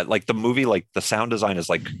 Yeah, like the movie, like the sound design is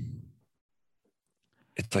like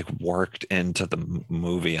it's like worked into the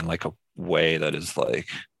movie in like a way that is like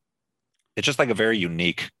it's just like a very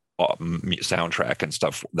unique soundtrack and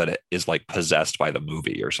stuff that it is like possessed by the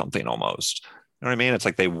movie or something almost. You know what I mean? It's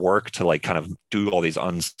like they work to like kind of do all these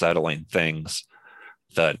unsettling things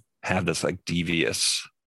that have this like devious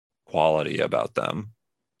quality about them.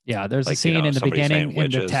 Yeah, there's Like, a scene in the somebody saying beginning in the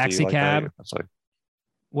witches, do you taxi like that? cab It's like,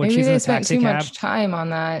 when Maybe she's in they the spent taxi too cab. much time on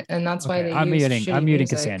that, and that's why Okay, they. I'm used muting shitty music.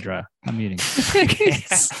 Cassandra. I'm muting.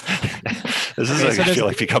 This is Okay, like, so I there's- feel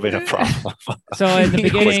like becoming a problem. So in the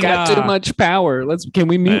He's beginning, got too much power. Can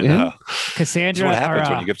we I mute him? know. That's Cassandra, what or, happens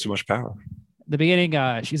when you give too much power. the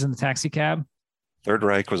beginning, she's in the taxi cab. Third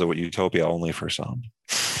Reich was a utopia only for some.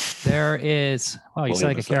 There is, well, you William sound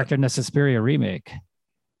like a is that. character in the Suspiria remake.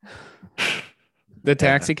 The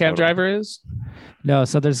taxi cab totally. driver is? No,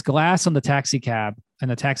 so there's glass on the taxi cab,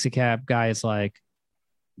 and the taxi cab guy is like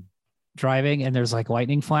driving, and there's like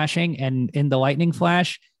lightning flashing, and in the lightning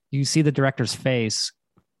flash, you see the director's face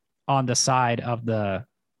on the side of the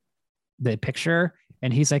picture,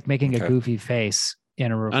 and he's like making a Okay. goofy face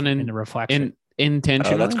in a in the reflection.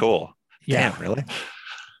 Intentional. Oh, that's cool. Yeah. Damn, really?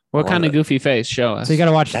 What I kind love of it. goofy face? Show us. So you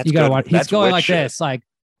gotta watch. That's You gotta good. watch. He's That's going witch like shit. this, like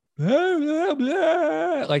blah, blah,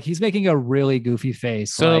 blah. Like he's making a really goofy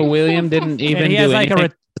face. So like, William didn't even and he do has like anything a.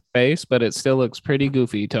 to his face, but it still looks pretty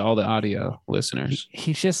goofy to all the audio listeners.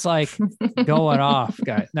 He's just like going off,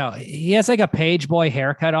 guy. No, he has like a page boy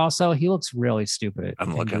haircut. Also, he looks really stupid. I'm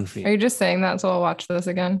and looking. goofy. Are you just saying that so I'll watch this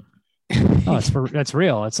again? Oh, it's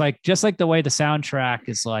real. It's like just like the way the soundtrack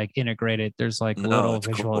is like integrated. There's like No, little it's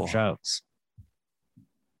visual cool. jokes.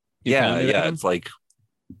 You Yeah, found it, yeah. Adam? It's like,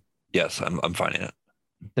 yes, I'm finding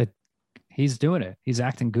it. He's doing it. He's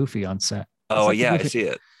acting goofy on set. Oh like the yeah, I goofy- see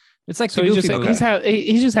it. It's like So the he's goofy just movie.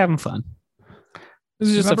 he's just having fun. This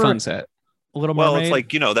is just Remember- a fun set. Little Well, Mermaid. it's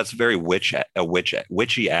like, that's very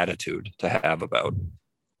witchy attitude to have about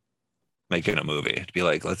making a movie. To be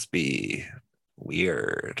like, let's be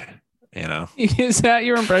weird, Is that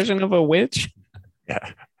your impression of a witch?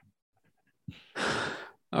 Yeah.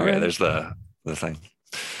 All Okay, right. there's the thing.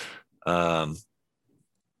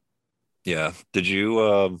 Yeah. Did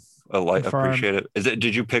you Confirm. appreciate it?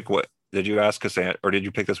 Did you pick did you ask Cassandra, or did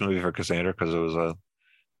you pick this movie for Cassandra because it was a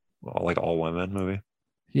all women movie?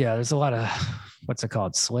 yeah, there's a lot of what's it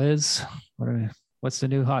called? Sliz. What's the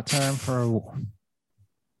new hot term for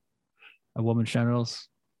a woman's genitals?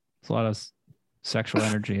 There's a lot of sexual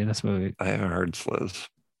energy in this movie. I haven't heard Sliz.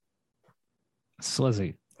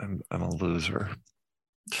 Slizzy. I'm a loser.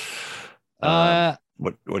 Uh,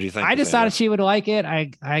 What do you think? I just Cassandra? thought she would like it.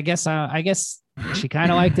 I guess she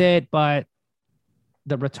kind of liked it, but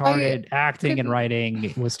the retarded acting and couldn't-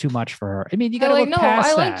 writing was too much for her. I mean, you I gotta like look no,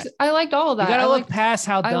 past I liked all of that. that. You gotta I look liked, past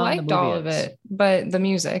how dumb I the liked movie all of is. it, but the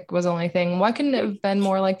music was the only thing. Why couldn't it have been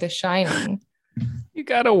more like The Shining? You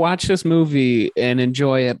gotta watch this movie and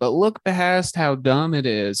enjoy it, but look past how dumb it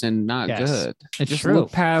is and not Yes, good. it's Just true.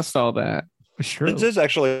 look past all that. It's true. This is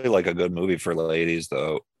actually like a good movie for ladies,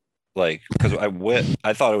 though. Like, because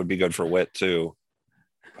I thought it would be good for Wit too.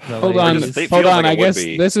 Hold on, Because they hold feel on. like it I would guess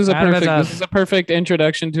be. this is a Adam has perfect. a- This is a perfect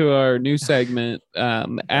introduction to our new segment.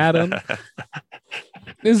 Adam,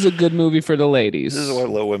 this is a good movie for the ladies. This is what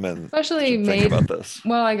low women Especially should think made. about this.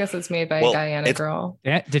 Well, I guess it's made by Well, a guy and a it's- girl.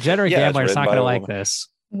 Degenerate Yeah, it's Gambler's written not by gonna a like woman. this.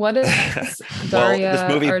 What is Well, Daria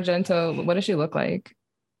this movie- Argento? What does she look like?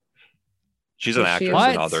 She's an Was she- actress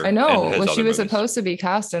What? in other. I know. in his Well, she other was movies. supposed to be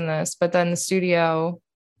cast in this, but then the studio,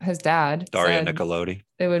 his dad, Daria said Nicolodi.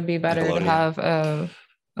 it would be better to Nickelodeon. have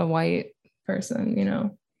a white person,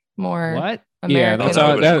 more What? Yeah, American. that's That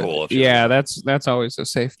all. would've been That, cool if she yeah, was- that's always a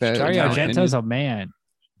safe bet. in Dario my Argento's opinion. a man.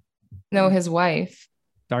 No, his wife.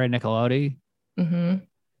 Daria Nicolodi. Hmm.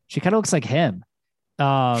 She kind of looks like him.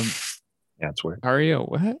 Yeah, it's weird. Dario,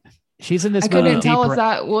 what? She's in this I movie. couldn't tell Deep if Red.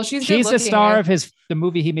 that. Well, she's She's the good-looking. star of the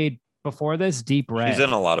movie he made before this, Deep Red. She's in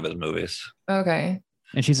a lot of his movies. Okay.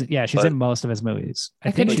 And she's But- in most of his movies. I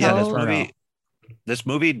I think couldn't she's in tell- Inferno. This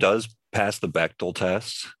movie does pass the Bechdel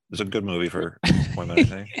test. It's a good movie for women, I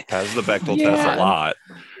think. Passes the Bechdel test Yeah. a lot.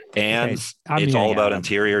 And Okay, I'm it's all muting about Adam.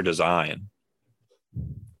 interior design.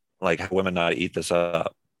 Like how women not eat this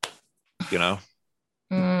up.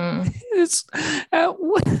 Mm. It's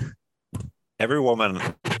what? Every woman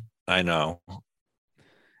I know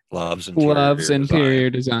loves interior Loves design. interior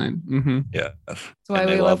design. Hmm. Yeah. That's why And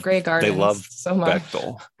we they love Grey Gardens love so much.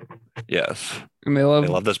 Bechdel. Yes. And they love, They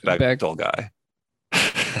love this Beck- Bechdel guy.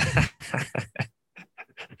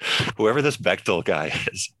 Whoever this Bechdel guy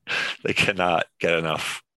is, they cannot get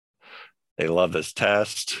enough. They love this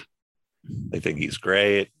test. They think he's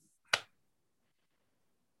great.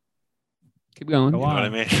 Keep going. Go You know what I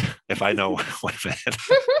on. mean? If I know women.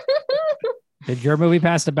 Did your movie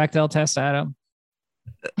pass the Bechdel test, Adam?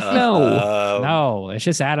 No. No, it's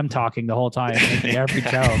just Adam talking the whole time, making every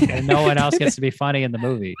joke, and no one else gets to be funny in the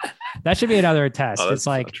movie. That should be another test. Oh, that's It's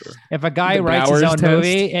like not true. if a guy The writes his Bowers own test.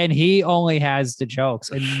 movie and he only has the jokes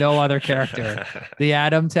and no other character. The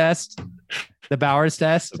Adam test, the Bowers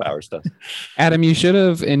test. The Bowers test. Adam, you should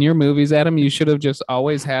have in your movies, Adam, you should have just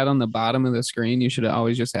always had on the bottom of the screen, you should have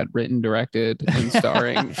always just had written, directed, and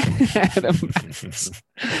starring Adam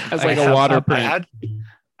as like a water print.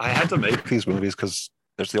 I had to make these movies because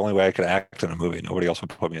that's the only way I could act in a movie. Nobody else would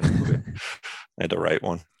put me in a movie. I had to write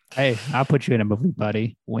one. Hey, I'll put you in a movie,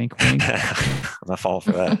 buddy. Wink, wink. I'm not falling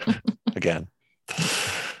for that again.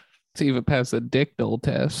 To even pass a dick dull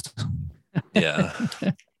test. Yeah.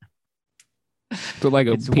 So like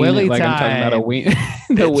a It's peanut, Willy like I'm talking about a time. wee- It's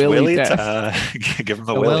the Willy Willy test. Give him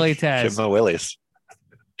the, The Willy. Willy Give test. him the Willies.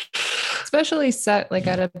 Especially set like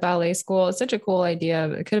at a ballet school. It's such a cool idea,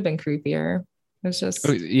 but it could have been creepier. It's just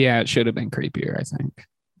Oh, yeah, it should have been creepier, I think.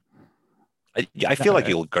 I feel like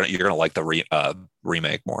you're gonna like the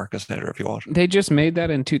remake more, Cassandra, if you watch it. They just made that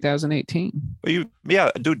in 2018.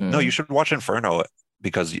 But dude, no, you should watch Inferno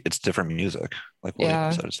because it's different music. Like William Yeah.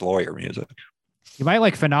 said, it's lawyer music. You might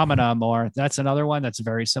like Phenomena more. That's another one that's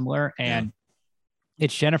very similar. And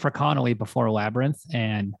it's Jennifer Connelly before Labyrinth.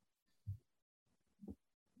 And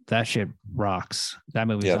that shit rocks. That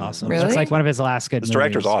movie's Yeah. awesome. Really? It's like one of his last good This movies.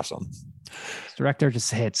 director's awesome. His director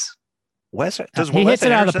just hits. He He hits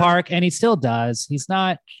it out of the park, and he still does. He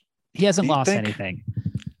hasn't Do you lost think- anything.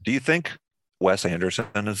 Do you think Wes Anderson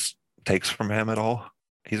takes from him at all?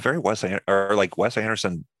 He's very Wes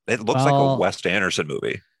Anderson. It looks like a Well- Wes Anderson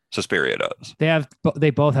movie. Suspiria does. They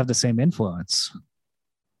both have the same influence.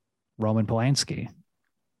 Roman Polanski.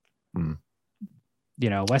 Hmm. You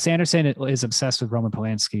know, Wes Anderson is obsessed with Roman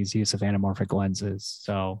Polanski's use of anamorphic lenses.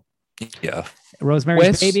 So Yeah. Rosemary's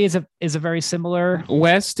Wes- Baby is a very similar.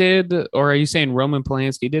 Wes did, or are you saying Roman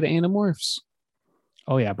Polanski did Animorphs?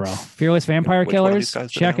 Oh yeah, bro. Fearless Vampire Which one of these Killers.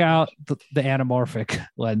 guys did Check Animorphs? out the anamorphic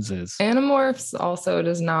lenses. Animorphs also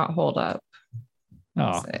does not hold up.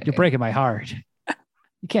 Oh, say. you're breaking my heart.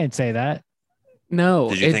 You can't say that. No,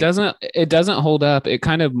 Did you it think- doesn't. It doesn't hold up. It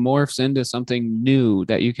kind of morphs into something new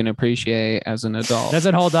that you can appreciate as an adult.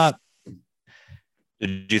 Doesn't hold up. Do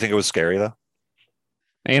you think it was scary though?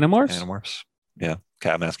 Animorphs? Animorphs. Yeah.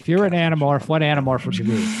 Cat mask. If you were an animorph, what animorph would you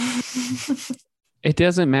be? It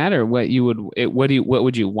doesn't matter what you would. What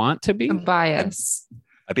would you want to be? A bias.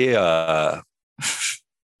 I'd be an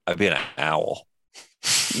owl.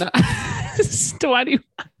 No. Why do you?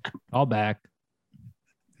 All back.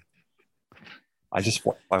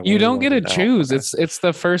 You don't get to choose. It's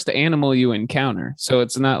the first animal you encounter, so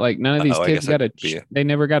it's not like none of these Oh, I kids guess got to. I'd be- They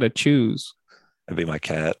never got to choose. It'd be my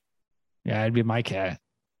cat. Yeah, I'd be my cat.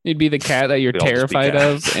 You'd be the cat that you're We'd all just be terrified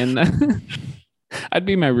of, cats. and I'd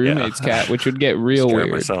be my roommate's cat, which would get real Scare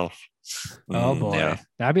weird. myself. Oh boy, Yeah.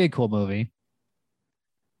 that'd be a cool movie.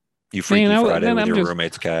 You Freaky Man, Friday then with I'm your just-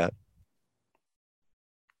 roommate's cat.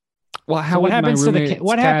 Well, how what would my happens to the roommate's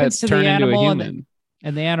what cat happens to the turn into a animal and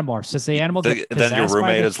human? the animorphs? Does the animal get Then your possessed by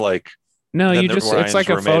roommate the- is like. No, then you just Ryan's it's like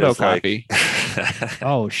a roommate is like- photocopy.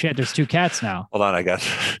 Oh shit! There's two cats now. Hold on, I guess.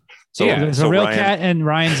 So Yeah. There's so a real Ryan, cat and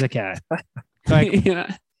Ryan's a cat. Like You know?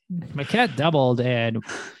 my cat doubled and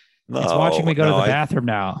No, it's watching me go to no, the bathroom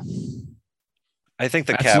now. I think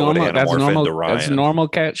the That's cat would normal. That's anamorph normal. into Ryan. That's normal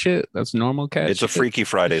cat shit. That's normal cat. It's a shit. Freaky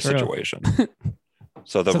Friday It's true. situation.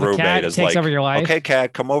 So the So the roommate cat is takes like, over your life. okay,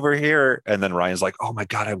 cat, come over here. And then Ryan's like, oh my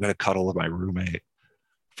God, I'm going to cuddle with my roommate.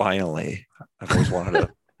 Finally. I've always wanted to,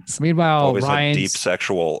 Meanwhile, always had deep Ryan's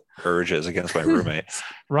sexual urges against my roommate.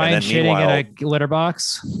 Ryan then shitting in a litter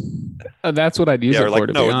box. That's what I'd use Yeah, it or for. like,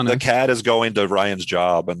 To be no, honest, the cat is going to Ryan's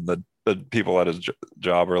job, and the people at his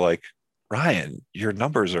job are like, Ryan, your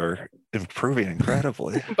numbers are improving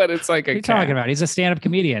incredibly. but it's like What are a you cat. talking about? He's a stand-up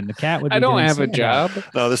comedian. The cat would. Be I don't doing have a stand-up. job.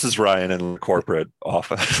 No, this is Ryan in corporate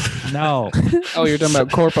office. No. Oh, you're talking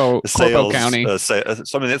about Corpo Sales, County.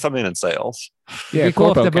 something in sales. It'd be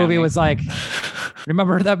cool if Corpo the movie County. was like,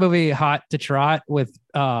 remember that movie Hot to Trot with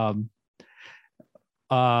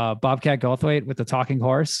Bobcat Goldthwait with the talking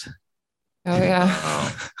horse? Oh yeah.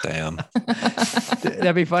 Oh, damn.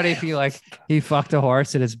 That'd be funny if he fucked a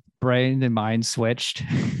horse and his brain and mind switched.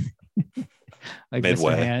 Like Mr.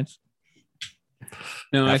 Midway. Hands.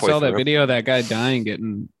 No, I halfway saw that through. video of that guy dying,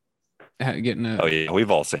 getting a. Oh yeah,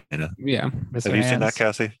 we've all seen it. Yeah, Mr. Have you seen that, Hands.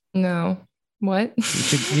 Cassie? No. What? You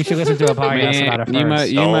should listen to a podcast about it Man,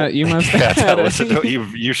 first. you must. Yeah, have listen to,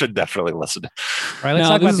 you should definitely listen. All right, let's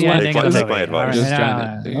No, talk this about is the what- ending of the take movie. my advice. All Just right,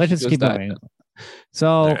 trying to- let's just just keep that. moving. So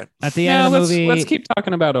All right. at the end of the movie, let's keep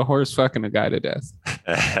talking about a horse fucking a guy to death.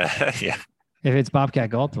 Yeah, if it's Bobcat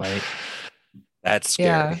Goldthwait, that's scary.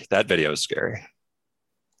 Yeah. That video is scary.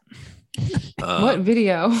 What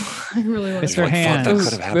video? I really want Mr. to. Like, fuck, Hands. that This,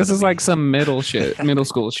 could have happened this to is me. like some middle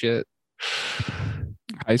school shit.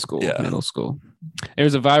 High school, Yeah. middle school.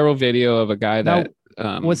 There's a viral video of a guy Now,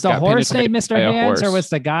 that was the got horse penetrated named Mr. by a Hands or horse. was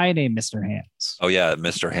the guy named Mr. Hands? Oh yeah,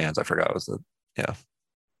 Mr. Hands. I forgot it was the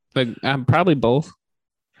But probably both.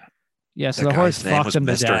 Yeah, so that the horse guy's name fucked was him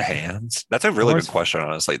to Mr. death. Hands. That's a really Horse- good question.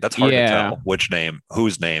 Honestly, that's hard Yeah. to tell which name,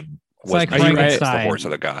 whose name was like T-Rex the Frankenstein. horse or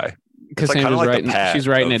the guy? Cassandra's like the writing. pad She's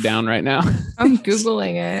writing of- it down right now. I'm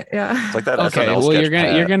Googling it. Yeah. It's like that Okay, SNL well sketch you're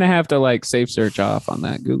pad. gonna have to like safe search off on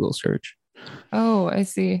that Google search. Oh, I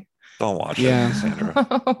see. Don't watch Yeah. it, Cassandra.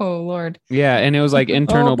 Oh, Lord. Yeah, and it was like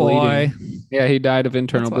internal Oh, boy. bleeding. Yeah, he died of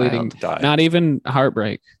internal That's wild. bleeding. Died. Not even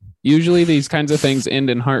heartbreak. Usually these kinds of things end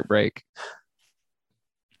in heartbreak.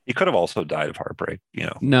 He could have also died of heartbreak,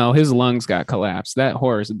 No, his lungs got collapsed. That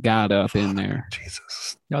horse got up in there.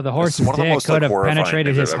 Jesus. No, the That's horse's one of the dick most, could like, have horrifying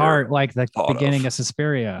penetrated things his I've ever heart like the thought beginning of. of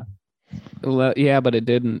Suspiria. Yeah, but it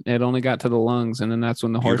didn't. It only got to the lungs, and then that's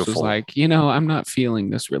when the horse was Beautiful. like, I'm not feeling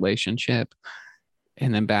this relationship,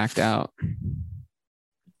 and then backed out.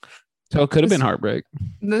 So it could have been heartbreak.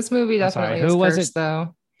 This movie I'm sorry, definitely who is was cursed,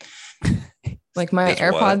 though. Like my It's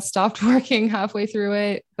AirPods what? stopped working halfway through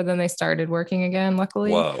it, but then they started working again,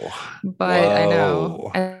 luckily. Whoa. But I know.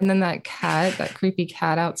 Whoa. And then that creepy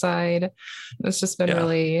cat outside, it's just been Yeah.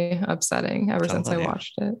 really upsetting ever since I Telling you.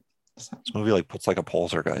 watched it. So, This movie like puts like a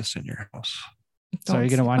poltergeist in your house. So are you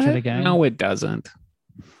don't gonna watch say- it again? No, it doesn't.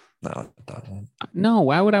 No, it doesn't. No,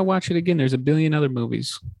 why would I watch it again? There's a billion other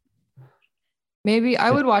movies. Maybe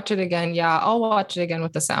I would watch it again. Yeah, I'll watch it again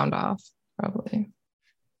with the sound off, probably.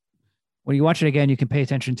 When you watch it again, you can pay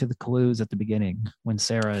attention to the clues at the beginning when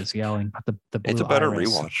Sarah is yelling about the blue It's a better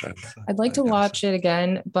iris. rewatch. I'd like to watch it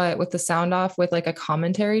again, but with the sound off with like a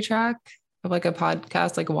commentary track of like a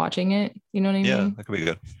podcast, like watching it. You know what I Yeah, mean? that could be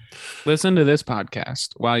good. Listen to this podcast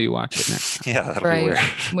while you watch it next. Yeah, that'll Right. be weird.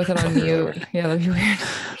 With it on mute. Yeah, that'd be weird.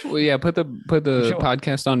 Well, yeah, put the Sure.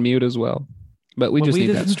 podcast on mute as well. But we When just we need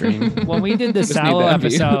did- that stream. When we did the Just need Sallow that view.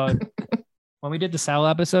 episode,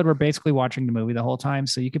 we're basically watching the movie the whole time.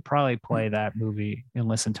 So you could probably play that movie and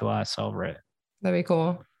listen to us over it. That'd be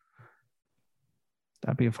cool.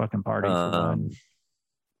 That'd be a fucking party for one.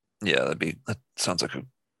 Yeah, that sounds like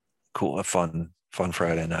a fun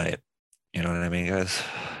Friday night. You know what I mean, guys?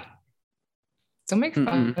 Don't make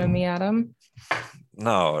fun of me, Adam.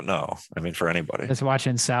 No. I mean, for anybody. Just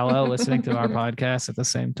watching Sallow, listening to our podcast at the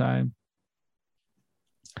same time.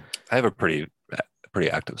 I have a pretty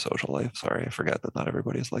active social life. Sorry, I forgot that not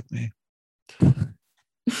everybody is like me.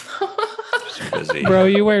 Just busy. Bro,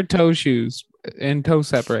 you wear toe shoes and toe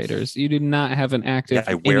separators. You do not have an active Yeah,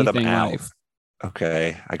 I wear them anything out. life.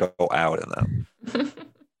 Okay, I go out in them.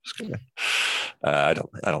 Just kidding. I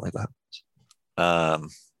don't like that.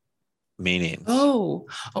 Meanings. oh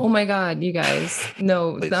my God, you guys.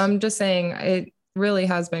 No, Please. I'm just saying it really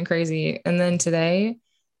has been crazy. And then today,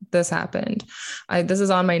 this happened. This is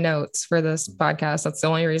on my notes for this podcast. That's the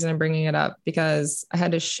only reason I'm bringing it up, because I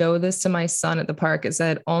had to show this to my son at the park. It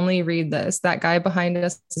said, only read this. That guy behind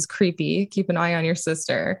us is creepy. Keep an eye on your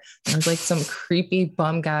sister. It was like some creepy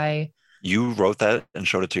bum guy. You wrote that and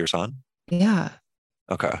showed it to your son? Yeah.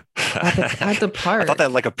 Okay. At the park. I thought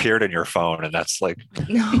that like appeared in your phone, and that's like,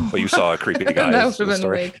 No. well, you saw a creepy guy. That is would the have been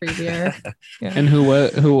story. way creepier. Yeah. And who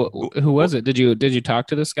was it? Did you talk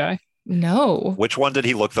to this guy? No. Which one did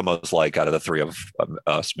he look the most like out of the three of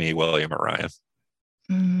us, me, William, and Ryan?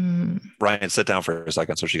 Mm. Ryan, sit down for a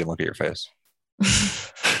second so she can look at your face.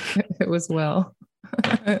 It was Will.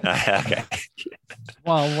 Okay.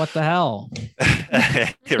 Well, what the hell?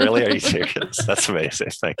 Really? Are you serious? That's amazing.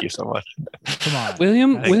 Thank you so much. Come on.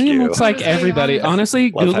 William Thank William you. looks like Let's be everybody. honest.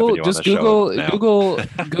 Honestly, Love having you on the show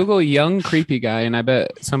now. Google young creepy guy, and I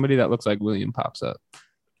bet somebody that looks like William pops up.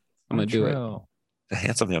 I'm gonna do it. True. A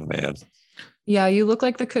handsome young man. Yeah, you look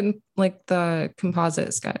like the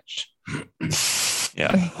composite sketch.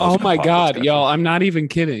 Yeah. Oh my Pop God, this guy. y'all! I'm not even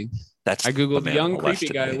kidding. That's I the googled man young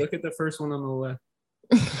molested creepy guy. me. Look at the first one on the left.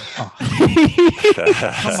 Oh,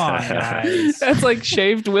 come on, guys. That's like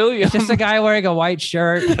shaved William. It's just a guy wearing a white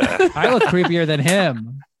shirt. I look creepier than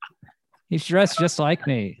him. He's dressed just like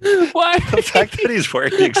me. Why? The fact that he's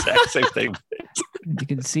wearing the exact same thing. You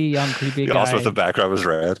can see young creepy Also, guy. with the background was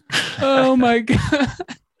red. Oh my God!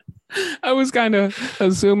 I was kind of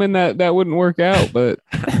assuming that wouldn't work out, but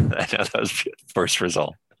I know that was the first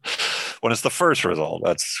result. When it's the first result,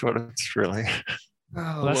 that's what it's really.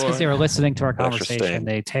 Well, that's because they were listening to our conversation. Interesting.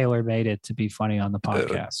 They tailor made it to be funny on the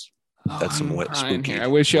podcast. That's some I'm wet, crying spooky here. I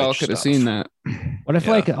wish y'all witch could have stuff. seen that. What if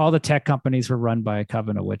Yeah. like all the tech companies were run by a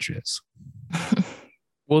coven of witches?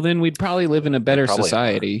 Well, then we'd probably live in a better Probably not.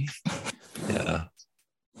 society. Yeah.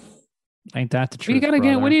 Ain't that the What do you truth? got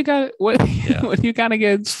again? What do you got? What? Yeah. What do you got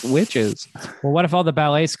against witches? Well, what if all the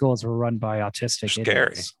ballet schools were run by autistic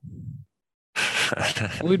Scary. idiots?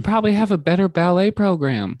 We'd probably have a better ballet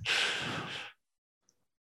program.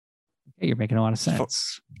 Hey, you're making a lot of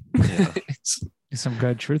sense. Yeah. Some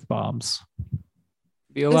good truth bombs.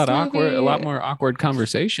 Be a This lot awkward, a lot movie- more awkward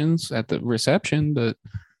conversations at the reception, but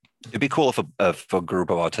It'd be cool if a group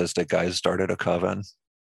of autistic guys started a coven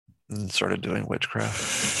and started doing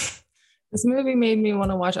witchcraft. This movie made me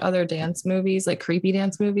want to watch other dance movies, like creepy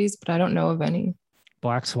dance movies, but I don't know of any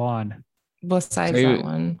Black Swan, besides Save- that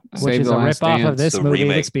one. which Save is the a Last ripoff of Dance, this The movie.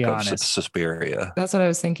 remake Let's be of honest. Suspiria. That's what I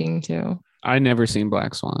was thinking too. I never seen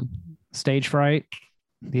Black Swan. Stage Fright,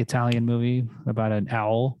 the Italian movie about an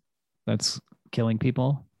owl that's killing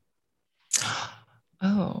people.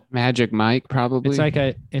 Oh, Magic Mike, probably.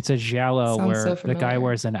 It's a giallo Sounds where so the guy familiar.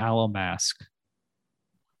 wears an owl mask.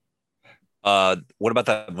 What about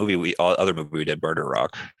that other movie we did, Murder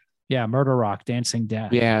Rock? Yeah, Murder Rock, Dancing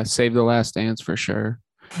Death. Yeah, Save the Last Dance for sure.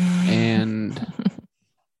 And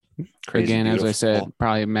Crazy again, as I said, Beautiful.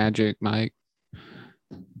 probably Magic Mike.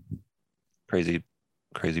 Crazy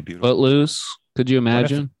beautiful. Footloose. Could you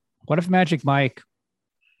imagine? What if Magic Mike?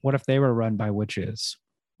 What if they were run by witches?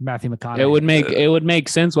 Matthew McConaughey. It would make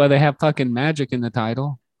sense why they have fucking magic in the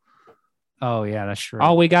title. Oh yeah, that's true.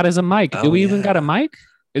 All we got is a Mike. Oh, Do we even yeah. got a Mike?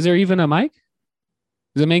 Is there even a Mike?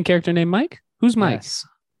 Is the main character named Mike? Who's Mike? Yes.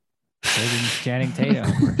 Maybe Channing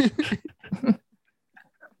Tatum.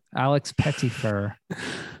 Alex Pettyfer.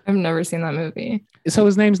 I've never seen that movie. So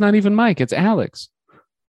his name's not even Mike. It's Alex.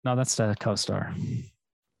 No, that's the co-star.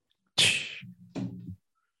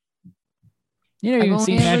 You know, I've you've only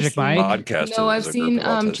seen ever Magic seen- Mike. Podcast. No, is I've a group seen of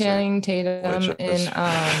autistic Channing Tatum witches. in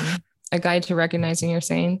A Guide to Recognizing Your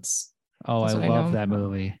Saints. Oh, I That's what I love know. that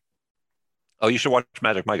movie. Oh, you should watch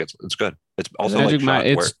Magic Mike. It's good. It's also Magic like Mike.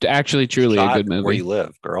 It's actually truly a good Where movie. you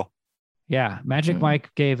live, girl. Yeah, Magic Mhm. Mike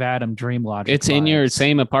gave Adam dream logic. It's in your vibes.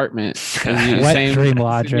 same apartment. in your Wet same- dream in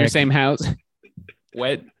logic. your same house.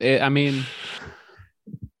 Wet. I mean,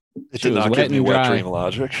 It She did was not wet give me and wet dry. dream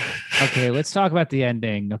logic. Okay, let's talk about the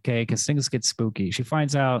ending, okay? Because things get spooky. She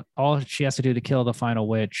finds out all she has to do to kill the final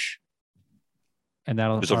witch, and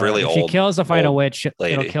that'll. It was a or really if she old- kills the final old witch, it'll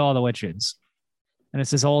lady. kill all the witches. And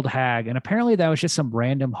it's this old hag, and apparently that was just some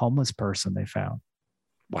random homeless person they found.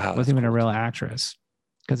 Wow. It wasn't even a real actress,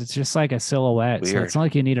 because it's just like a silhouette. So Weird. it's not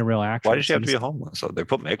like you need a real actress. Why did she have You to be just- homeless? So they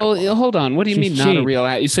put makeup. oh, on. hold on. What do you She's mean not a cheap. real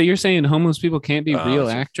act? So you're saying homeless people can't be real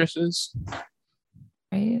so- actresses?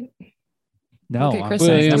 Right? No, Look at I'm Kristen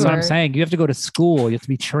saying, that's what I'm Stewart. saying. You have to go to school. You have to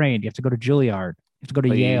be trained. You have to go to Juilliard. You have to go to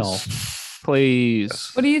Please. Yale.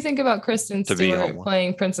 Please. What do you think about Kristen To be Stewart homeless.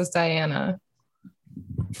 playing Princess Diana?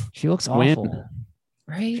 She looks When? awful.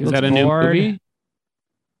 Right? She Is looks that a new bored. movie?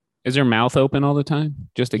 Is her mouth open all the time?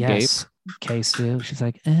 Just a Yes. Case too. She's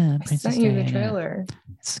like, I Princess sent you the Diana. trailer.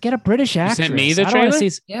 Let's get a British actress. sent me the I don't wanna trailer?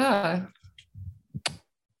 see- Yeah. gape?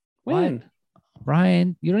 When?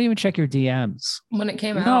 Ryan, you don't even check your DMs. When it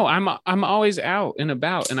came out. No, I'm always out and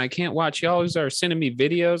about, and I can't watch. You always are sending me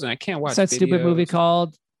videos, and I can't watch. What's that stupid movie videos.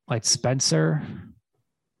 called? Like Spencer.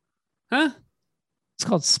 Huh? It's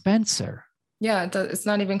called Spencer. Yeah, it's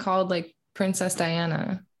not even called like Princess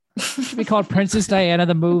Diana. It should be called Princess Diana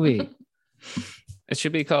the movie. It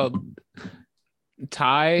should be called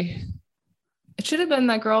Ty It should have been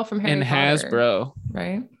that girl from Harry and Potter, Hasbro.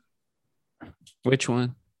 right? Which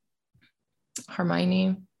one?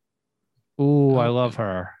 Hermione. Ooh, I love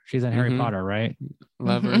her. She's in Harry Mhm. Potter, right?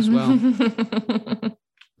 Love her as well.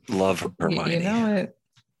 Love You Hermione. know it.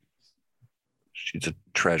 She's a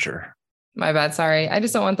treasure. My bad. Sorry. I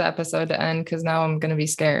just don't want the episode to end because now I'm gonna be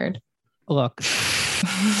scared. Look,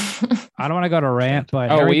 I don't want to go to rant, but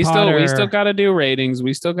Oh, Harry we Potter, still got to do ratings.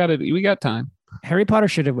 We got time. Harry Potter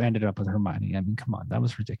should have ended up with Hermione. I mean, come on, that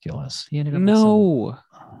was ridiculous. He ended up with No.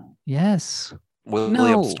 some- yes. William,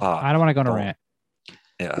 No. stop. I don't want to go on a Don't. rant.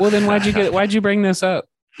 Yeah. Well, then why'd you bring this up?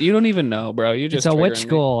 You don't even know, bro. You just It's a witch triggering me.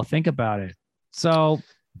 school. Think about it. So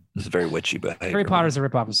This is very witchy behavior. Harry Potter's a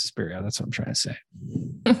ripoff of Suspiria. That's what I'm trying to say.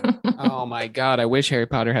 Oh my god! I wish Harry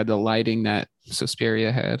Potter had the lighting that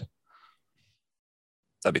Suspiria had.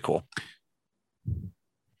 That'd be cool.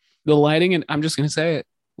 The lighting, and I'm just gonna say it.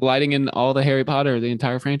 Lighting in all the Harry Potter, the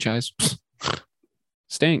entire franchise,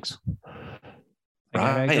 stinks. I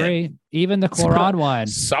Ryan. agree. Even the Quran one,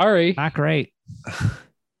 Sorry, not great.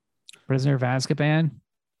 Prisoner of Azkaban.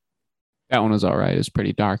 that one was all right. It was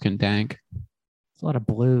pretty dark and dank. It's a lot of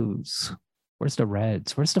blues. Where's the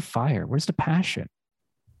reds? Where's the fire? Where's the passion?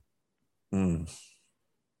 Mm.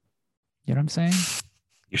 You know what I'm saying?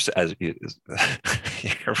 You're as your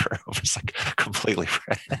room is like completely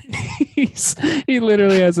red. He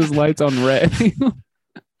literally has his lights on red.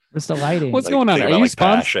 Where's the lighting? What's Like, going on? think Are about, you like,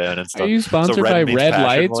 sponsored? passion and stuff. Are you sponsored red by means Red passion,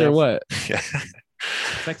 Lights or William? what? Yeah.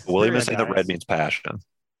 It's like William is Suspiria, saying that red guys. means passion.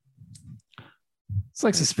 It's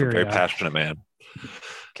like He's a Suspiria. very passionate man.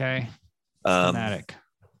 Okay. Um, Dramatic.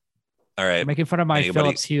 all right. Making fun of my anybody-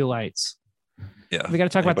 Philips Hue lights. Yeah. We got to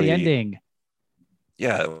talk about the Anybody- ending.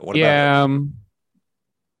 Yeah. What about Yeah.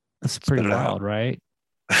 That's pretty Spit it out. wild, right?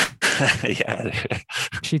 Yeah.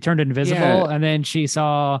 She turned invisible, Yeah. and then she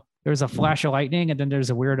saw there was a flash of lightning, and then there's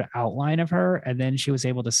a weird outline of her, and then she was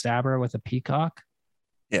able to stab her with a peacock.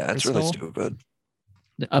 Yeah, it's really Crystal? stupid.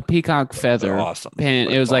 A peacock But feather. awesome. And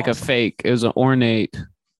But it was like a awesome. fake. It was an ornate.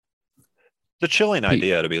 The chilling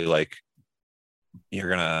idea to be like, you're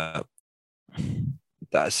gonna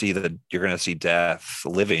you're gonna see death,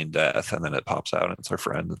 living death, and then it pops out and it's her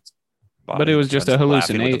friend. But it was just a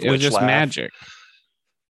hallucination. It was just magic. magic.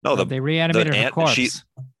 No, They reanimated her ant- corpse. she-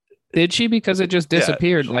 Did she? Because it just Yeah,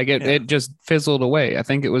 disappeared. Like yeah. it just fizzled away. I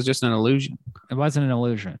think it was just an illusion. It wasn't an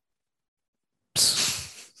illusion.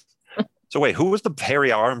 So wait, who was the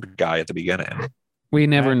hairy armed guy at the beginning? We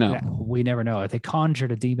never That- know. We never know. They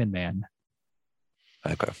conjured a demon man.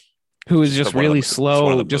 Okay. Who was It's just one of really the- it's one of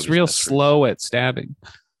slow, the just movie's real mysteries. slow at stabbing.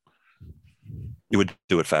 You would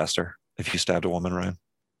do it faster if you stabbed a woman, Ryan.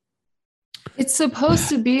 It's supposed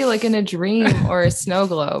to be like in a dream or a snow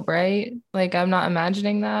globe, right? Like I'm not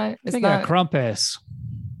imagining that. It's Think of not. a Krampus.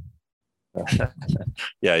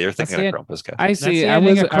 Yeah, you're thinking the of Krampus. Guy. I see. the I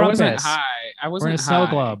ending wasn't. of I wasn't Krampus. high. I We're in wasn't a snow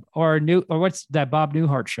high. globe or what's that Bob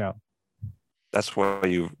Newhart show? That's where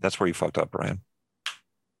you fucked up, Ryan.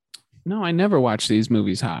 No, I never watch these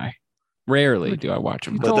movies high. Rarely do I watch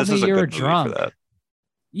them. You But told this me is a you good were movie drunk. for that.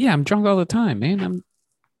 Yeah, I'm drunk all the time, man.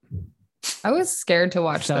 I was scared to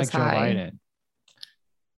watch Sound this like Joe high. Biden.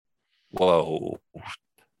 Whoa.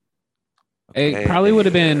 It probably would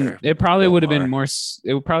have been. Okay. It probably would have been Omar. more.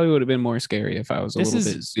 It probably would have been more scary if I was a This little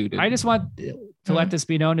is- bit suited. I just want to let this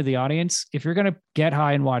be known to the audience. If you're gonna get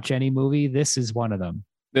high and watch any movie, this is one of them.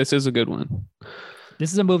 This is a good one.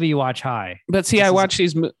 This is a movie you watch high. But see, This I is- watch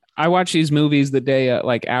these. I watch these movies the day,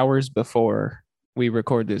 like hours before we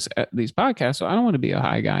record these podcasts. So I don't want to be a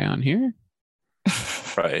high guy on here.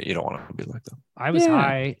 Right. You don't want to be like that. I was Yeah.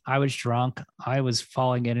 high. I was drunk. I was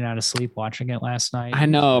falling in and out of sleep watching it last night. I It was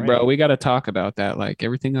know, bro. great. We got to talk about that. Like,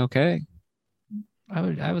 everything okay?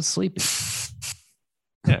 I was sleepy.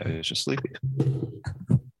 Yeah, it was just sleepy.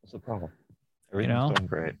 What's the problem? Everything's know? going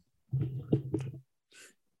great.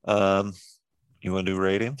 You want to do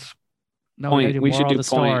ratings? No, Point. we, gotta We should moral do of the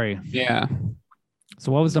story. Yeah.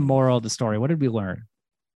 So, what was the moral of the story? What did we learn?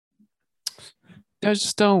 I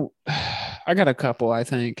just don't. I got a couple, I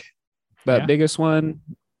think. But Yeah? biggest one,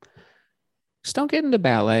 just don't get into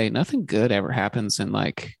ballet. Nothing good ever happens in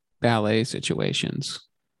like ballet situations.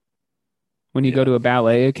 When you go Yeah. to a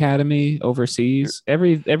ballet academy overseas,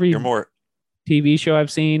 every You're more TV show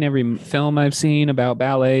I've seen, every film I've seen about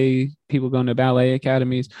ballet, people going to ballet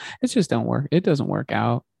academies, it just don't work. It doesn't work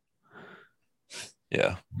out.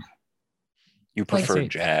 yeah. You Like, prefer say-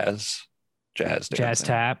 jazz Jazz dancing.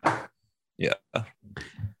 tap. Yeah.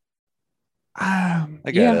 I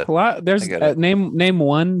get yeah, it. a lot. There's I get it. name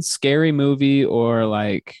one scary movie or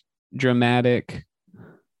like dramatic,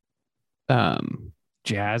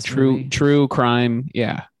 Jazz. true movie? true crime.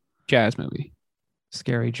 Yeah, jazz movie,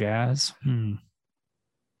 Scary jazz.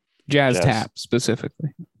 jazz Jazz. tap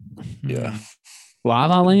specifically. Yeah. La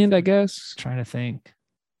La Land, I guess. Trying to think.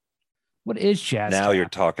 What is jazz? Now tap? you're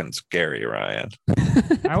talking scary, Ryan.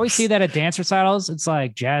 I always see that at dance recitals. It's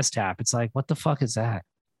like jazz tap. It's like, what the fuck is that?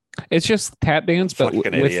 It's just tap dance, but Fucking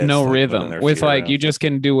with idiots no that put rhythm. their With feet like around. you just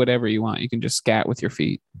can do whatever you want. You can just scat with your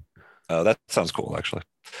feet. Oh, that sounds cool, actually.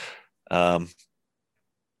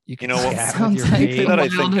 You know what? scat with Sounds your like feet. That I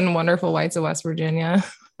Wild think- and Wonderful Whites of West Virginia.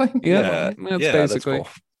 Yeah, Yeah, that's yeah, basically that's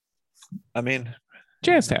cool. I mean,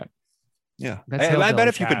 jazz tap. yeah. That's I bet hillbilly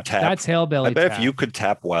if you could tap, That's hillbilly. I bet tap. if you could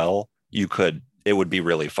tap well, you could. It would be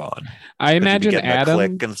really fun. I 'Cause you'd be imagine getting the Adam.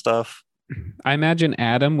 click and stuff. I imagine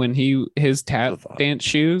Adam when his tap thought. dance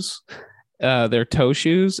shoes, they're toe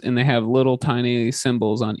shoes, and they have little tiny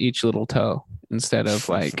symbols on each little toe instead of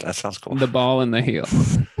like That sounds cool. the ball and the heel.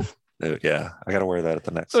 Yeah, I gotta wear that at the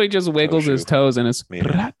next. So he just wiggles his shoe. toes and it's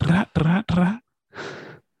Meeting. trat, trat, trat, trat.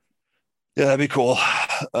 Yeah, that'd be cool.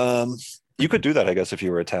 You could do that, I guess, if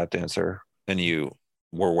you were a tap dancer and you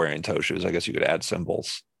were wearing toe shoes. I guess you could add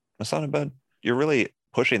symbols. That's not bad. You're really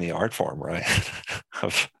pushing the art form, right?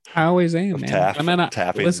 of I always am, of man.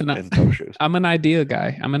 tapping listen, in toe shoes. I'm an idea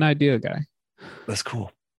guy. That's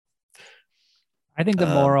cool. I think the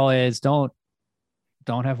Um, moral is don't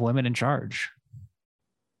have women in charge.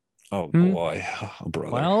 Oh Hmm. boy, oh,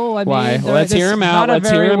 brother. Well, I Why? mean, Let's hear this 'em is out. not a Let's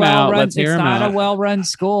hear very 'em out. well-run- Let's hear It's 'em not out. a well-run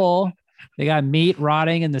school. They got meat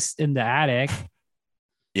rotting in the attic.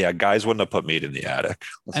 Yeah, guys wouldn't have put meat in the attic.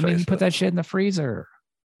 Let's I mean, you face put it. that shit in the freezer.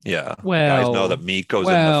 Yeah, guys Well, know that meat goes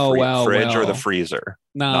well, in the well, fridge or the well. freezer,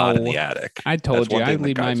 No, not in the attic. I told That's you one I thing that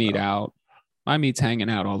leave my guys meat know. out. My meat's hanging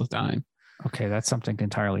out all the time. Okay, that's something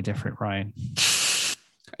entirely different, Ryan.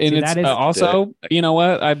 And See, it's that is- also, you know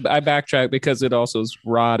what? I backtrack because it also is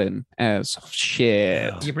rotten as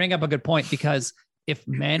shit. Yeah. You bring up a good point, because if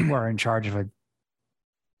men were in charge of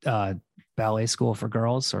a ballet school for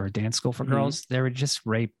girls or a dance school for Mhm. girls, they would just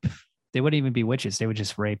rape. They wouldn't even be witches. They would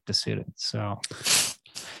just rape the students. So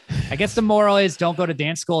I guess the moral is don't go to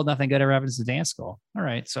dance school. Nothing good ever happens to dance school. All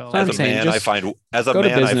right. So I'm As a saying man, just as a go to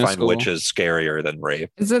man, I business find school. witches scarier than rape.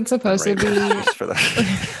 Is it supposed to Rape be? is for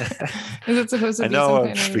that. Is it supposed to I be know some I'm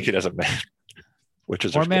kind of? speaking as a man.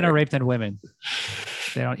 Witches more are men are scary. raped than women.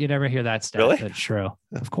 They don't. You never hear that stat. Really? That's true.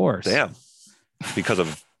 Of course. Damn. Because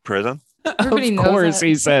of prison? Everybody Of knows course, that.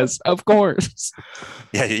 he says. Of course.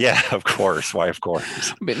 Yeah, of course. Why, of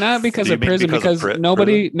course? But not because Do you of mean prison, because of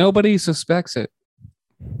because nobody suspects it.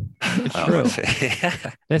 It's Oh, true. yeah.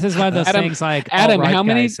 This is one of those Adam- things like Adam, alt-right how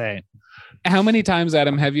many- guys say. How many times,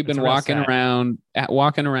 Adam, have you It's been real walking sad.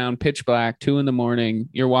 around pitch black, 2 a.m?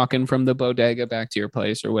 You're walking from the bodega back to your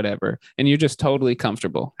place or whatever, and you're just totally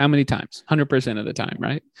comfortable. How many times? 100% of the time,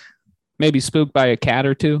 right? Maybe spooked by a cat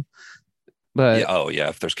or two, but Yeah, oh, yeah,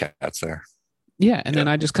 if there's cats there. yeah. And then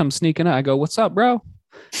I just come sneaking up. I go, "What's up, bro?"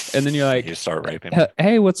 And then you're like, You start raping.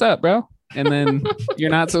 "Hey, what's up, bro?" And then you're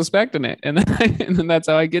not suspecting it, and then that's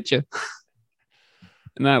how I get you.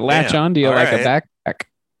 And I latch Damn. onto you All like a right. backpack.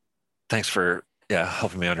 Thanks for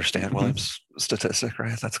helping me understand Mhm. William's statistic,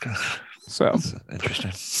 right? That's good. So That's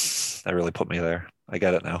interesting. That really put me there. I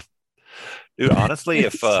get it now. Dude, honestly,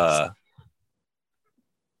 if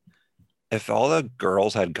all the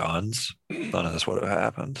girls had guns, none of this would have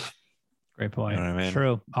happened. Great point. You know what I mean?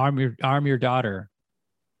 True. Arm your daughter.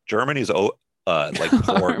 Germany's like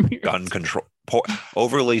poor Arm your- gun control,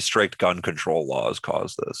 overly strict gun control laws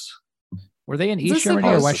caused this. Were they in Is East this Germany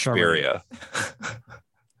or supposed- West Germany? Suspiria.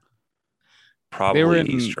 Probably were in-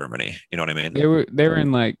 East Germany. You know what I mean? they were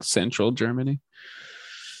in like central Germany.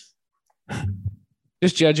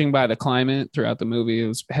 Just judging by the climate throughout the movie, it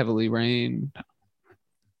was heavily rained.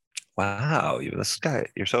 Wow, this guy,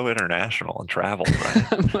 you're so international and traveled,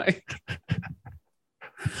 right? I'm like,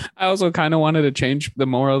 I also kind of wanted to change the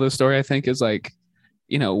moral of the story. I think is like,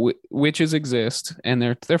 you know, witches exist and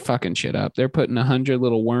they're fucking shit up. They're putting 100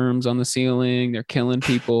 little worms on the ceiling. They're killing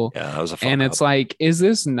people. Yeah, that was a fuck And up. it's like, is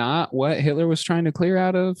this not what Hitler was trying to clear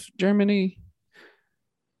out of Germany?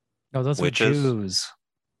 No, those Witches? were Jews.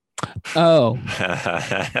 Oh,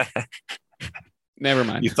 never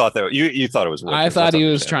mind. you thought that you thought it was. I witches. thought That's he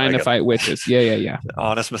was understandable. trying I to get fight witches. Yeah. it.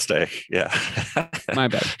 Honest mistake. Yeah. My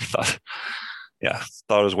bad. Thought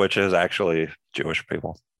it was witches, actually Jewish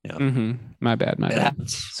people. Yeah. Mm-hmm. My bad. It bad.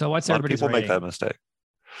 happens. So what's A lot of everybody's people make rating? that mistake.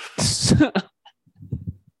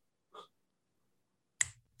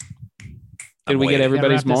 Did I'm we get waiting.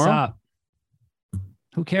 everybody's Gotta wrap this moral? up.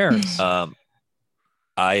 Who cares?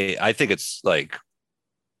 I think it's like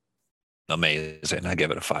amazing. I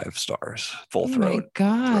give it a 5 stars. Full Oh my throat.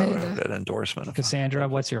 god. An endorsement. of Cassandra,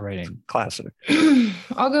 what's your rating? classic?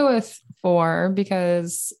 I'll go with 4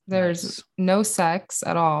 because there's Nice. no sex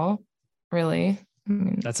at all, really. I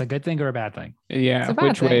mean, That's a good thing or a bad thing? Yeah. it's a bad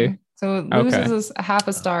Which way? thing. So it Okay. loses a half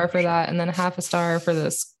a star for that, and then a half a star for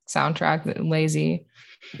this soundtrack that lazy.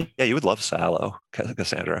 Yeah, you would love Sallow,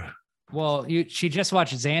 Cassandra. Well, she just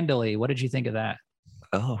watched Zandali. What did you think of that?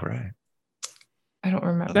 Oh, right. I don't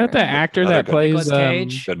remember. Is that the actor Another that good- plays? Nicolas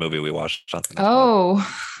Cage? Good movie we watched. Something. Oh,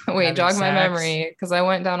 wait, Having jog my sex. memory because I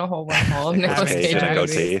went down a whole wormhole of Nicolas Having Cage and a sex.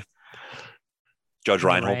 movies. goatee. Judge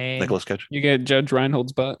Reinhold, Rain. Nicolas Cage. You get Judge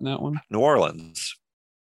Reinhold's butt in that one. New Orleans.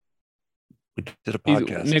 We did a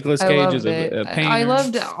podcast. Nicholas I Cage loved is it. a painter. I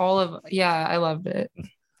loved all of. Yeah, I loved it.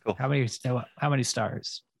 How many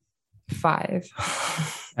stars? 5.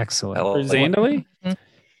 Excellent. I For love- Zandali? And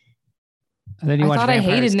then you I watched thought I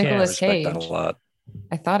Vampire's hated Kiss. Nicolas respect that a Cage. lot.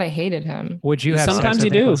 I thought I hated him. Would you have? sex Sometimes with you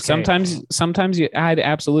do. Nicolas Cage? Sometimes you. I'd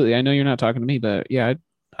absolutely. I know you're not talking to me, but yeah,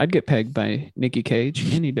 I'd get pegged by Nicky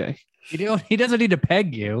Cage any day. He doesn't need to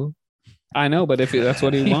peg you. I know, but if that's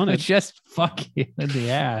what he He would wanted, just fuck you in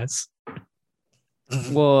the ass.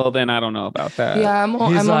 well, then I don't know about that. Yeah, I'm He's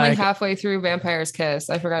only like- halfway through Vampire's Kiss.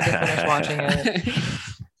 I forgot to finish watching it.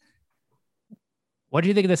 What do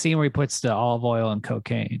you think of the scene where he puts the olive oil and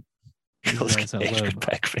cocaine? Nicolas There's a Cage lube. could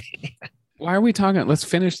beg me. Why are we talking? Let's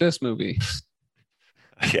finish this movie.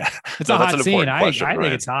 Yeah. It's No, a that's hot an scene. important I question, think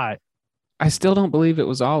Ryan. it's hot. I still don't believe it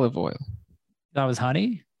was olive oil. That was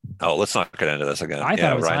honey. Oh, let's not get into this again. I thought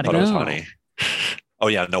yeah, it was Ryan honey. thought it was No. honey. Oh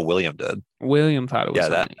yeah, no, William did. William thought it was. Yeah,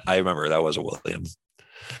 that honey. I remember that was a William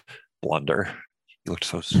blunder. He looked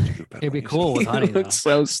so stupid. It'd be when he cool with said- honey. It Though. looks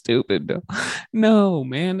so stupid. Though. No,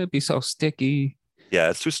 man, it'd be so sticky. Yeah,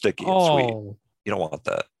 it's too sticky and sweet. Oh, You don't want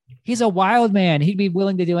that. he's a wild man. He'd be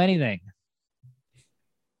willing to do anything.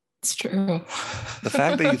 It's true. The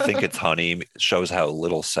fact that you think it's honey shows how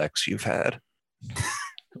little sex you've had.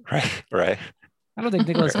 Right. I don't think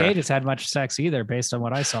Nicolas Cage has had much sex either, based on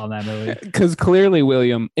what I saw in that movie. Because clearly,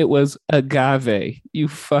 William, it was agave. You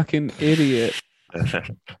fucking idiot.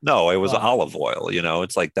 No, it was Well- olive oil. You know,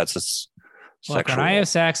 it's like that's a Look, sexual. when I have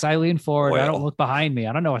sex, I lean forward. I don't oil. look behind me.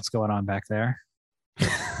 I don't know what's going on back there.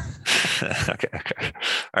 Okay.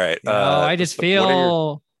 All right. You know, I just what are your-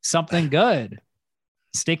 feel something good,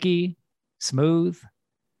 sticky, smooth.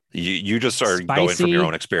 you just started going from your Spicy.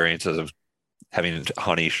 own experiences of having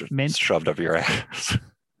honey Mint. shoved up your ass.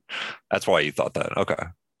 That's why you thought that. Okay.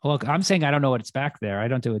 Look, I'm saying I don't know what's back there. I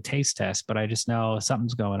don't do a taste test, but I just know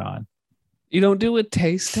something's going on. You don't do a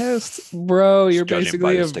taste test, bro. You're Judging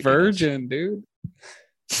by basically the a stickiness. virgin, dude.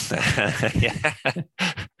 Yeah.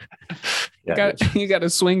 Yeah. You got to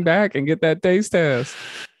swing back and get that taste test.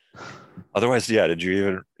 Otherwise, yeah. Did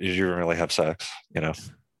you even really have sex? You know, if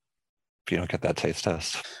you don't get that taste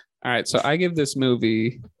test. All right, so I give this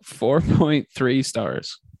movie 4.3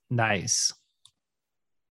 stars. Nice.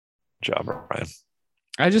 Good job, Ryan.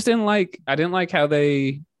 I didn't like how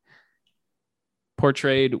they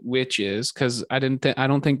portrayed witches, because I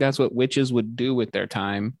don't think that's what witches would do with their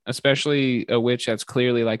time, especially a witch that's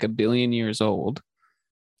clearly like 1 billion years old.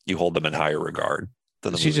 You hold them in higher regard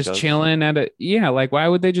than the She's movie just does. chilling at like why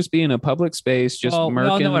would they just be in a public space just Well, we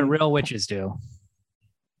all know what murking? real witches do.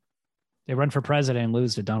 They run for president and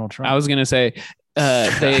lose to Donald Trump. I was gonna say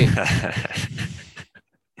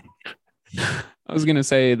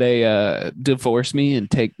they divorce me and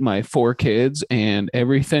take my 4 kids and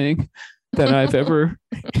everything that I've ever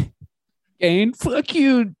gained. Fuck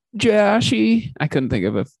you, Joshy. I couldn't think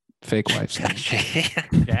of a fake wife's name.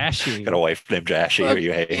 Dashy. Got a wife named Jashi who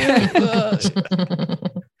you hate.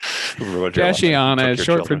 Ruined your life. Jashiana. Took It's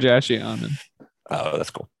your short for children. Jashiana. Oh,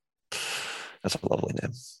 that's cool. That's a lovely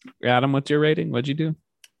name. Adam, what's your rating? What'd you do?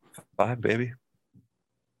 5, baby.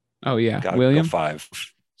 Oh yeah, Gotta William. go 5.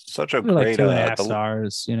 Such a We're like great 2.5 the-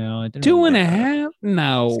 stars, you know. It didn't 2.5?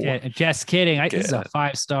 No, Just kidding. This is a Yeah.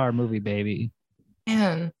 5-star movie, baby.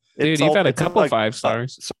 Man, dude, it's you've all- had a it's couple like, 5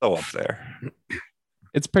 stars. So up there.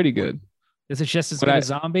 It's pretty good. This is just as But good I- as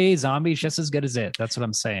Zombie. Zombie's just as good as it. That's what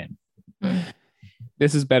I'm saying.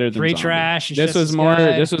 This is better than Free Zombie. Trash is This just was as more.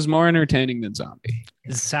 good. This was more entertaining than Zombie.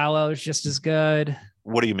 Sallow's just as good.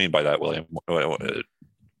 What do you mean by that, William?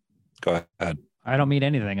 Go ahead. I don't mean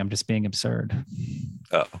anything. I'm just being absurd.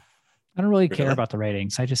 Oh. I don't really care Really? about the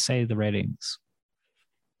ratings. I just say the ratings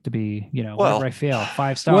to be, Well- whatever I feel.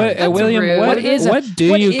 5 stars. What, That's William? rude. What What is What do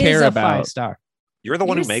What you is care a about? 5-star? You're the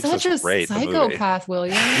one you're who makes such this a great. The movie. psychopath,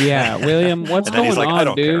 William. Yeah, William. What's And then going he's like, on, I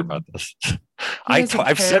don't care dude? about this. doesn't I've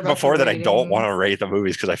care said about the before that I don't ratings. want to rate the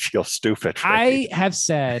movies because I feel stupid. I have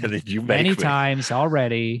said and then you make many me. times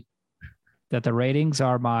already that the ratings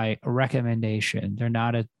are my recommendation. They're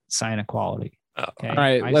not a sign of quality. Oh. Okay. All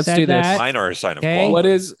right, I've let's said do this. that. Mine are a sign of Okay. quality. What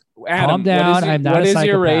is Adam? down, I'm not what a is your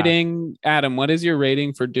psychopath. rating, Adam? What is your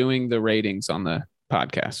rating for doing the ratings on the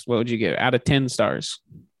podcast? What would you give out of 10 stars?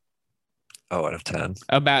 Oh, out of 10.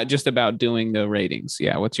 About doing the ratings.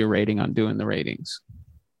 Yeah, what's your rating on doing the ratings?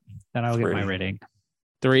 Then I'll get my 3. rating.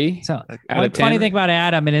 3 So out one of funny 10. thing about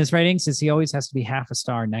Adam and his ratings is he always has to be half a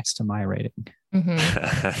star next to my rating.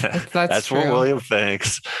 Mhm. That's what true. William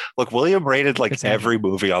thinks. Look, William rated like It's Andrew. every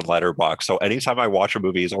movie on Letterboxd. So anytime I watch a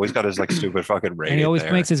movie, he's always got his like stupid fucking rating. And he always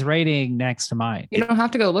there. makes his rating next to mine. You don't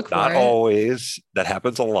have to go look for Not it. always. That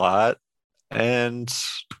happens a lot. And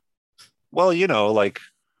well, you know, like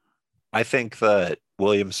I think that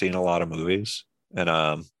William's seen a lot of movies. And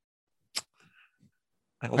I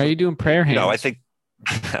also- Are you doing prayer hands? you know, I think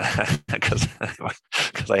because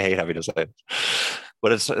I hate having to say it,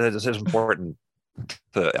 but it's important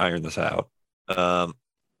to iron this out. I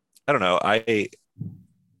don't know. I'm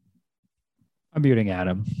muting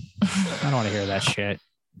Adam. I don't want to hear that shit.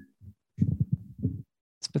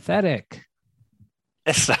 It's pathetic.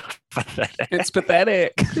 It's not pathetic. It's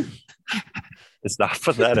pathetic. It's not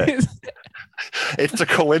pathetic. It's a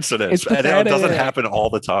coincidence, It's and it doesn't pathetic. happen all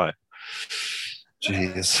the time.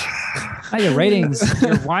 Jeez. Not your ratings.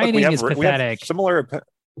 Your Look, whining is pathetic. Similar.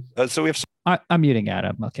 So we have. I'm muting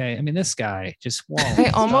Adam. Okay. I mean, this guy just won't. I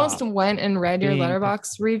almost stop. went and read your being-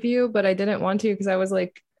 letterbox review, but I didn't want to because I was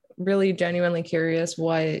like really genuinely curious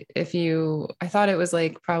I thought it was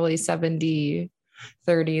like probably 70-30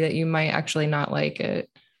 that you might actually not like it.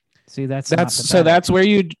 See, that's not So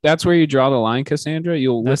pathetic. that's where you draw the line, Cassandra.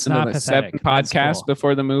 You'll That's listen to not the seven pathetic. That's podcast cool.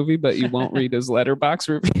 before the movie, but you won't read his letterbox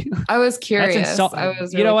review. I was curious. insult- I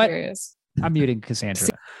was You really know what? curious. I'm muting Cassandra.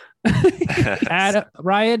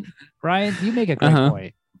 Ryan, you make a great Uh-huh.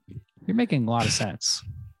 point. You're making a lot of sense.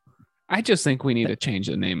 I just think we need to change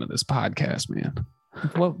the name of this podcast, man.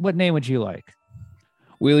 What name would you like?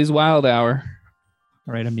 Wheelie's Wild Hour.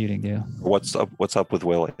 All right, I'm muting you. What's up with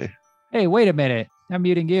Willie? Hey, wait a minute. I'm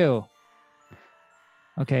muting you.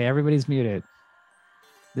 Okay, everybody's muted.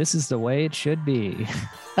 This is the way it should be.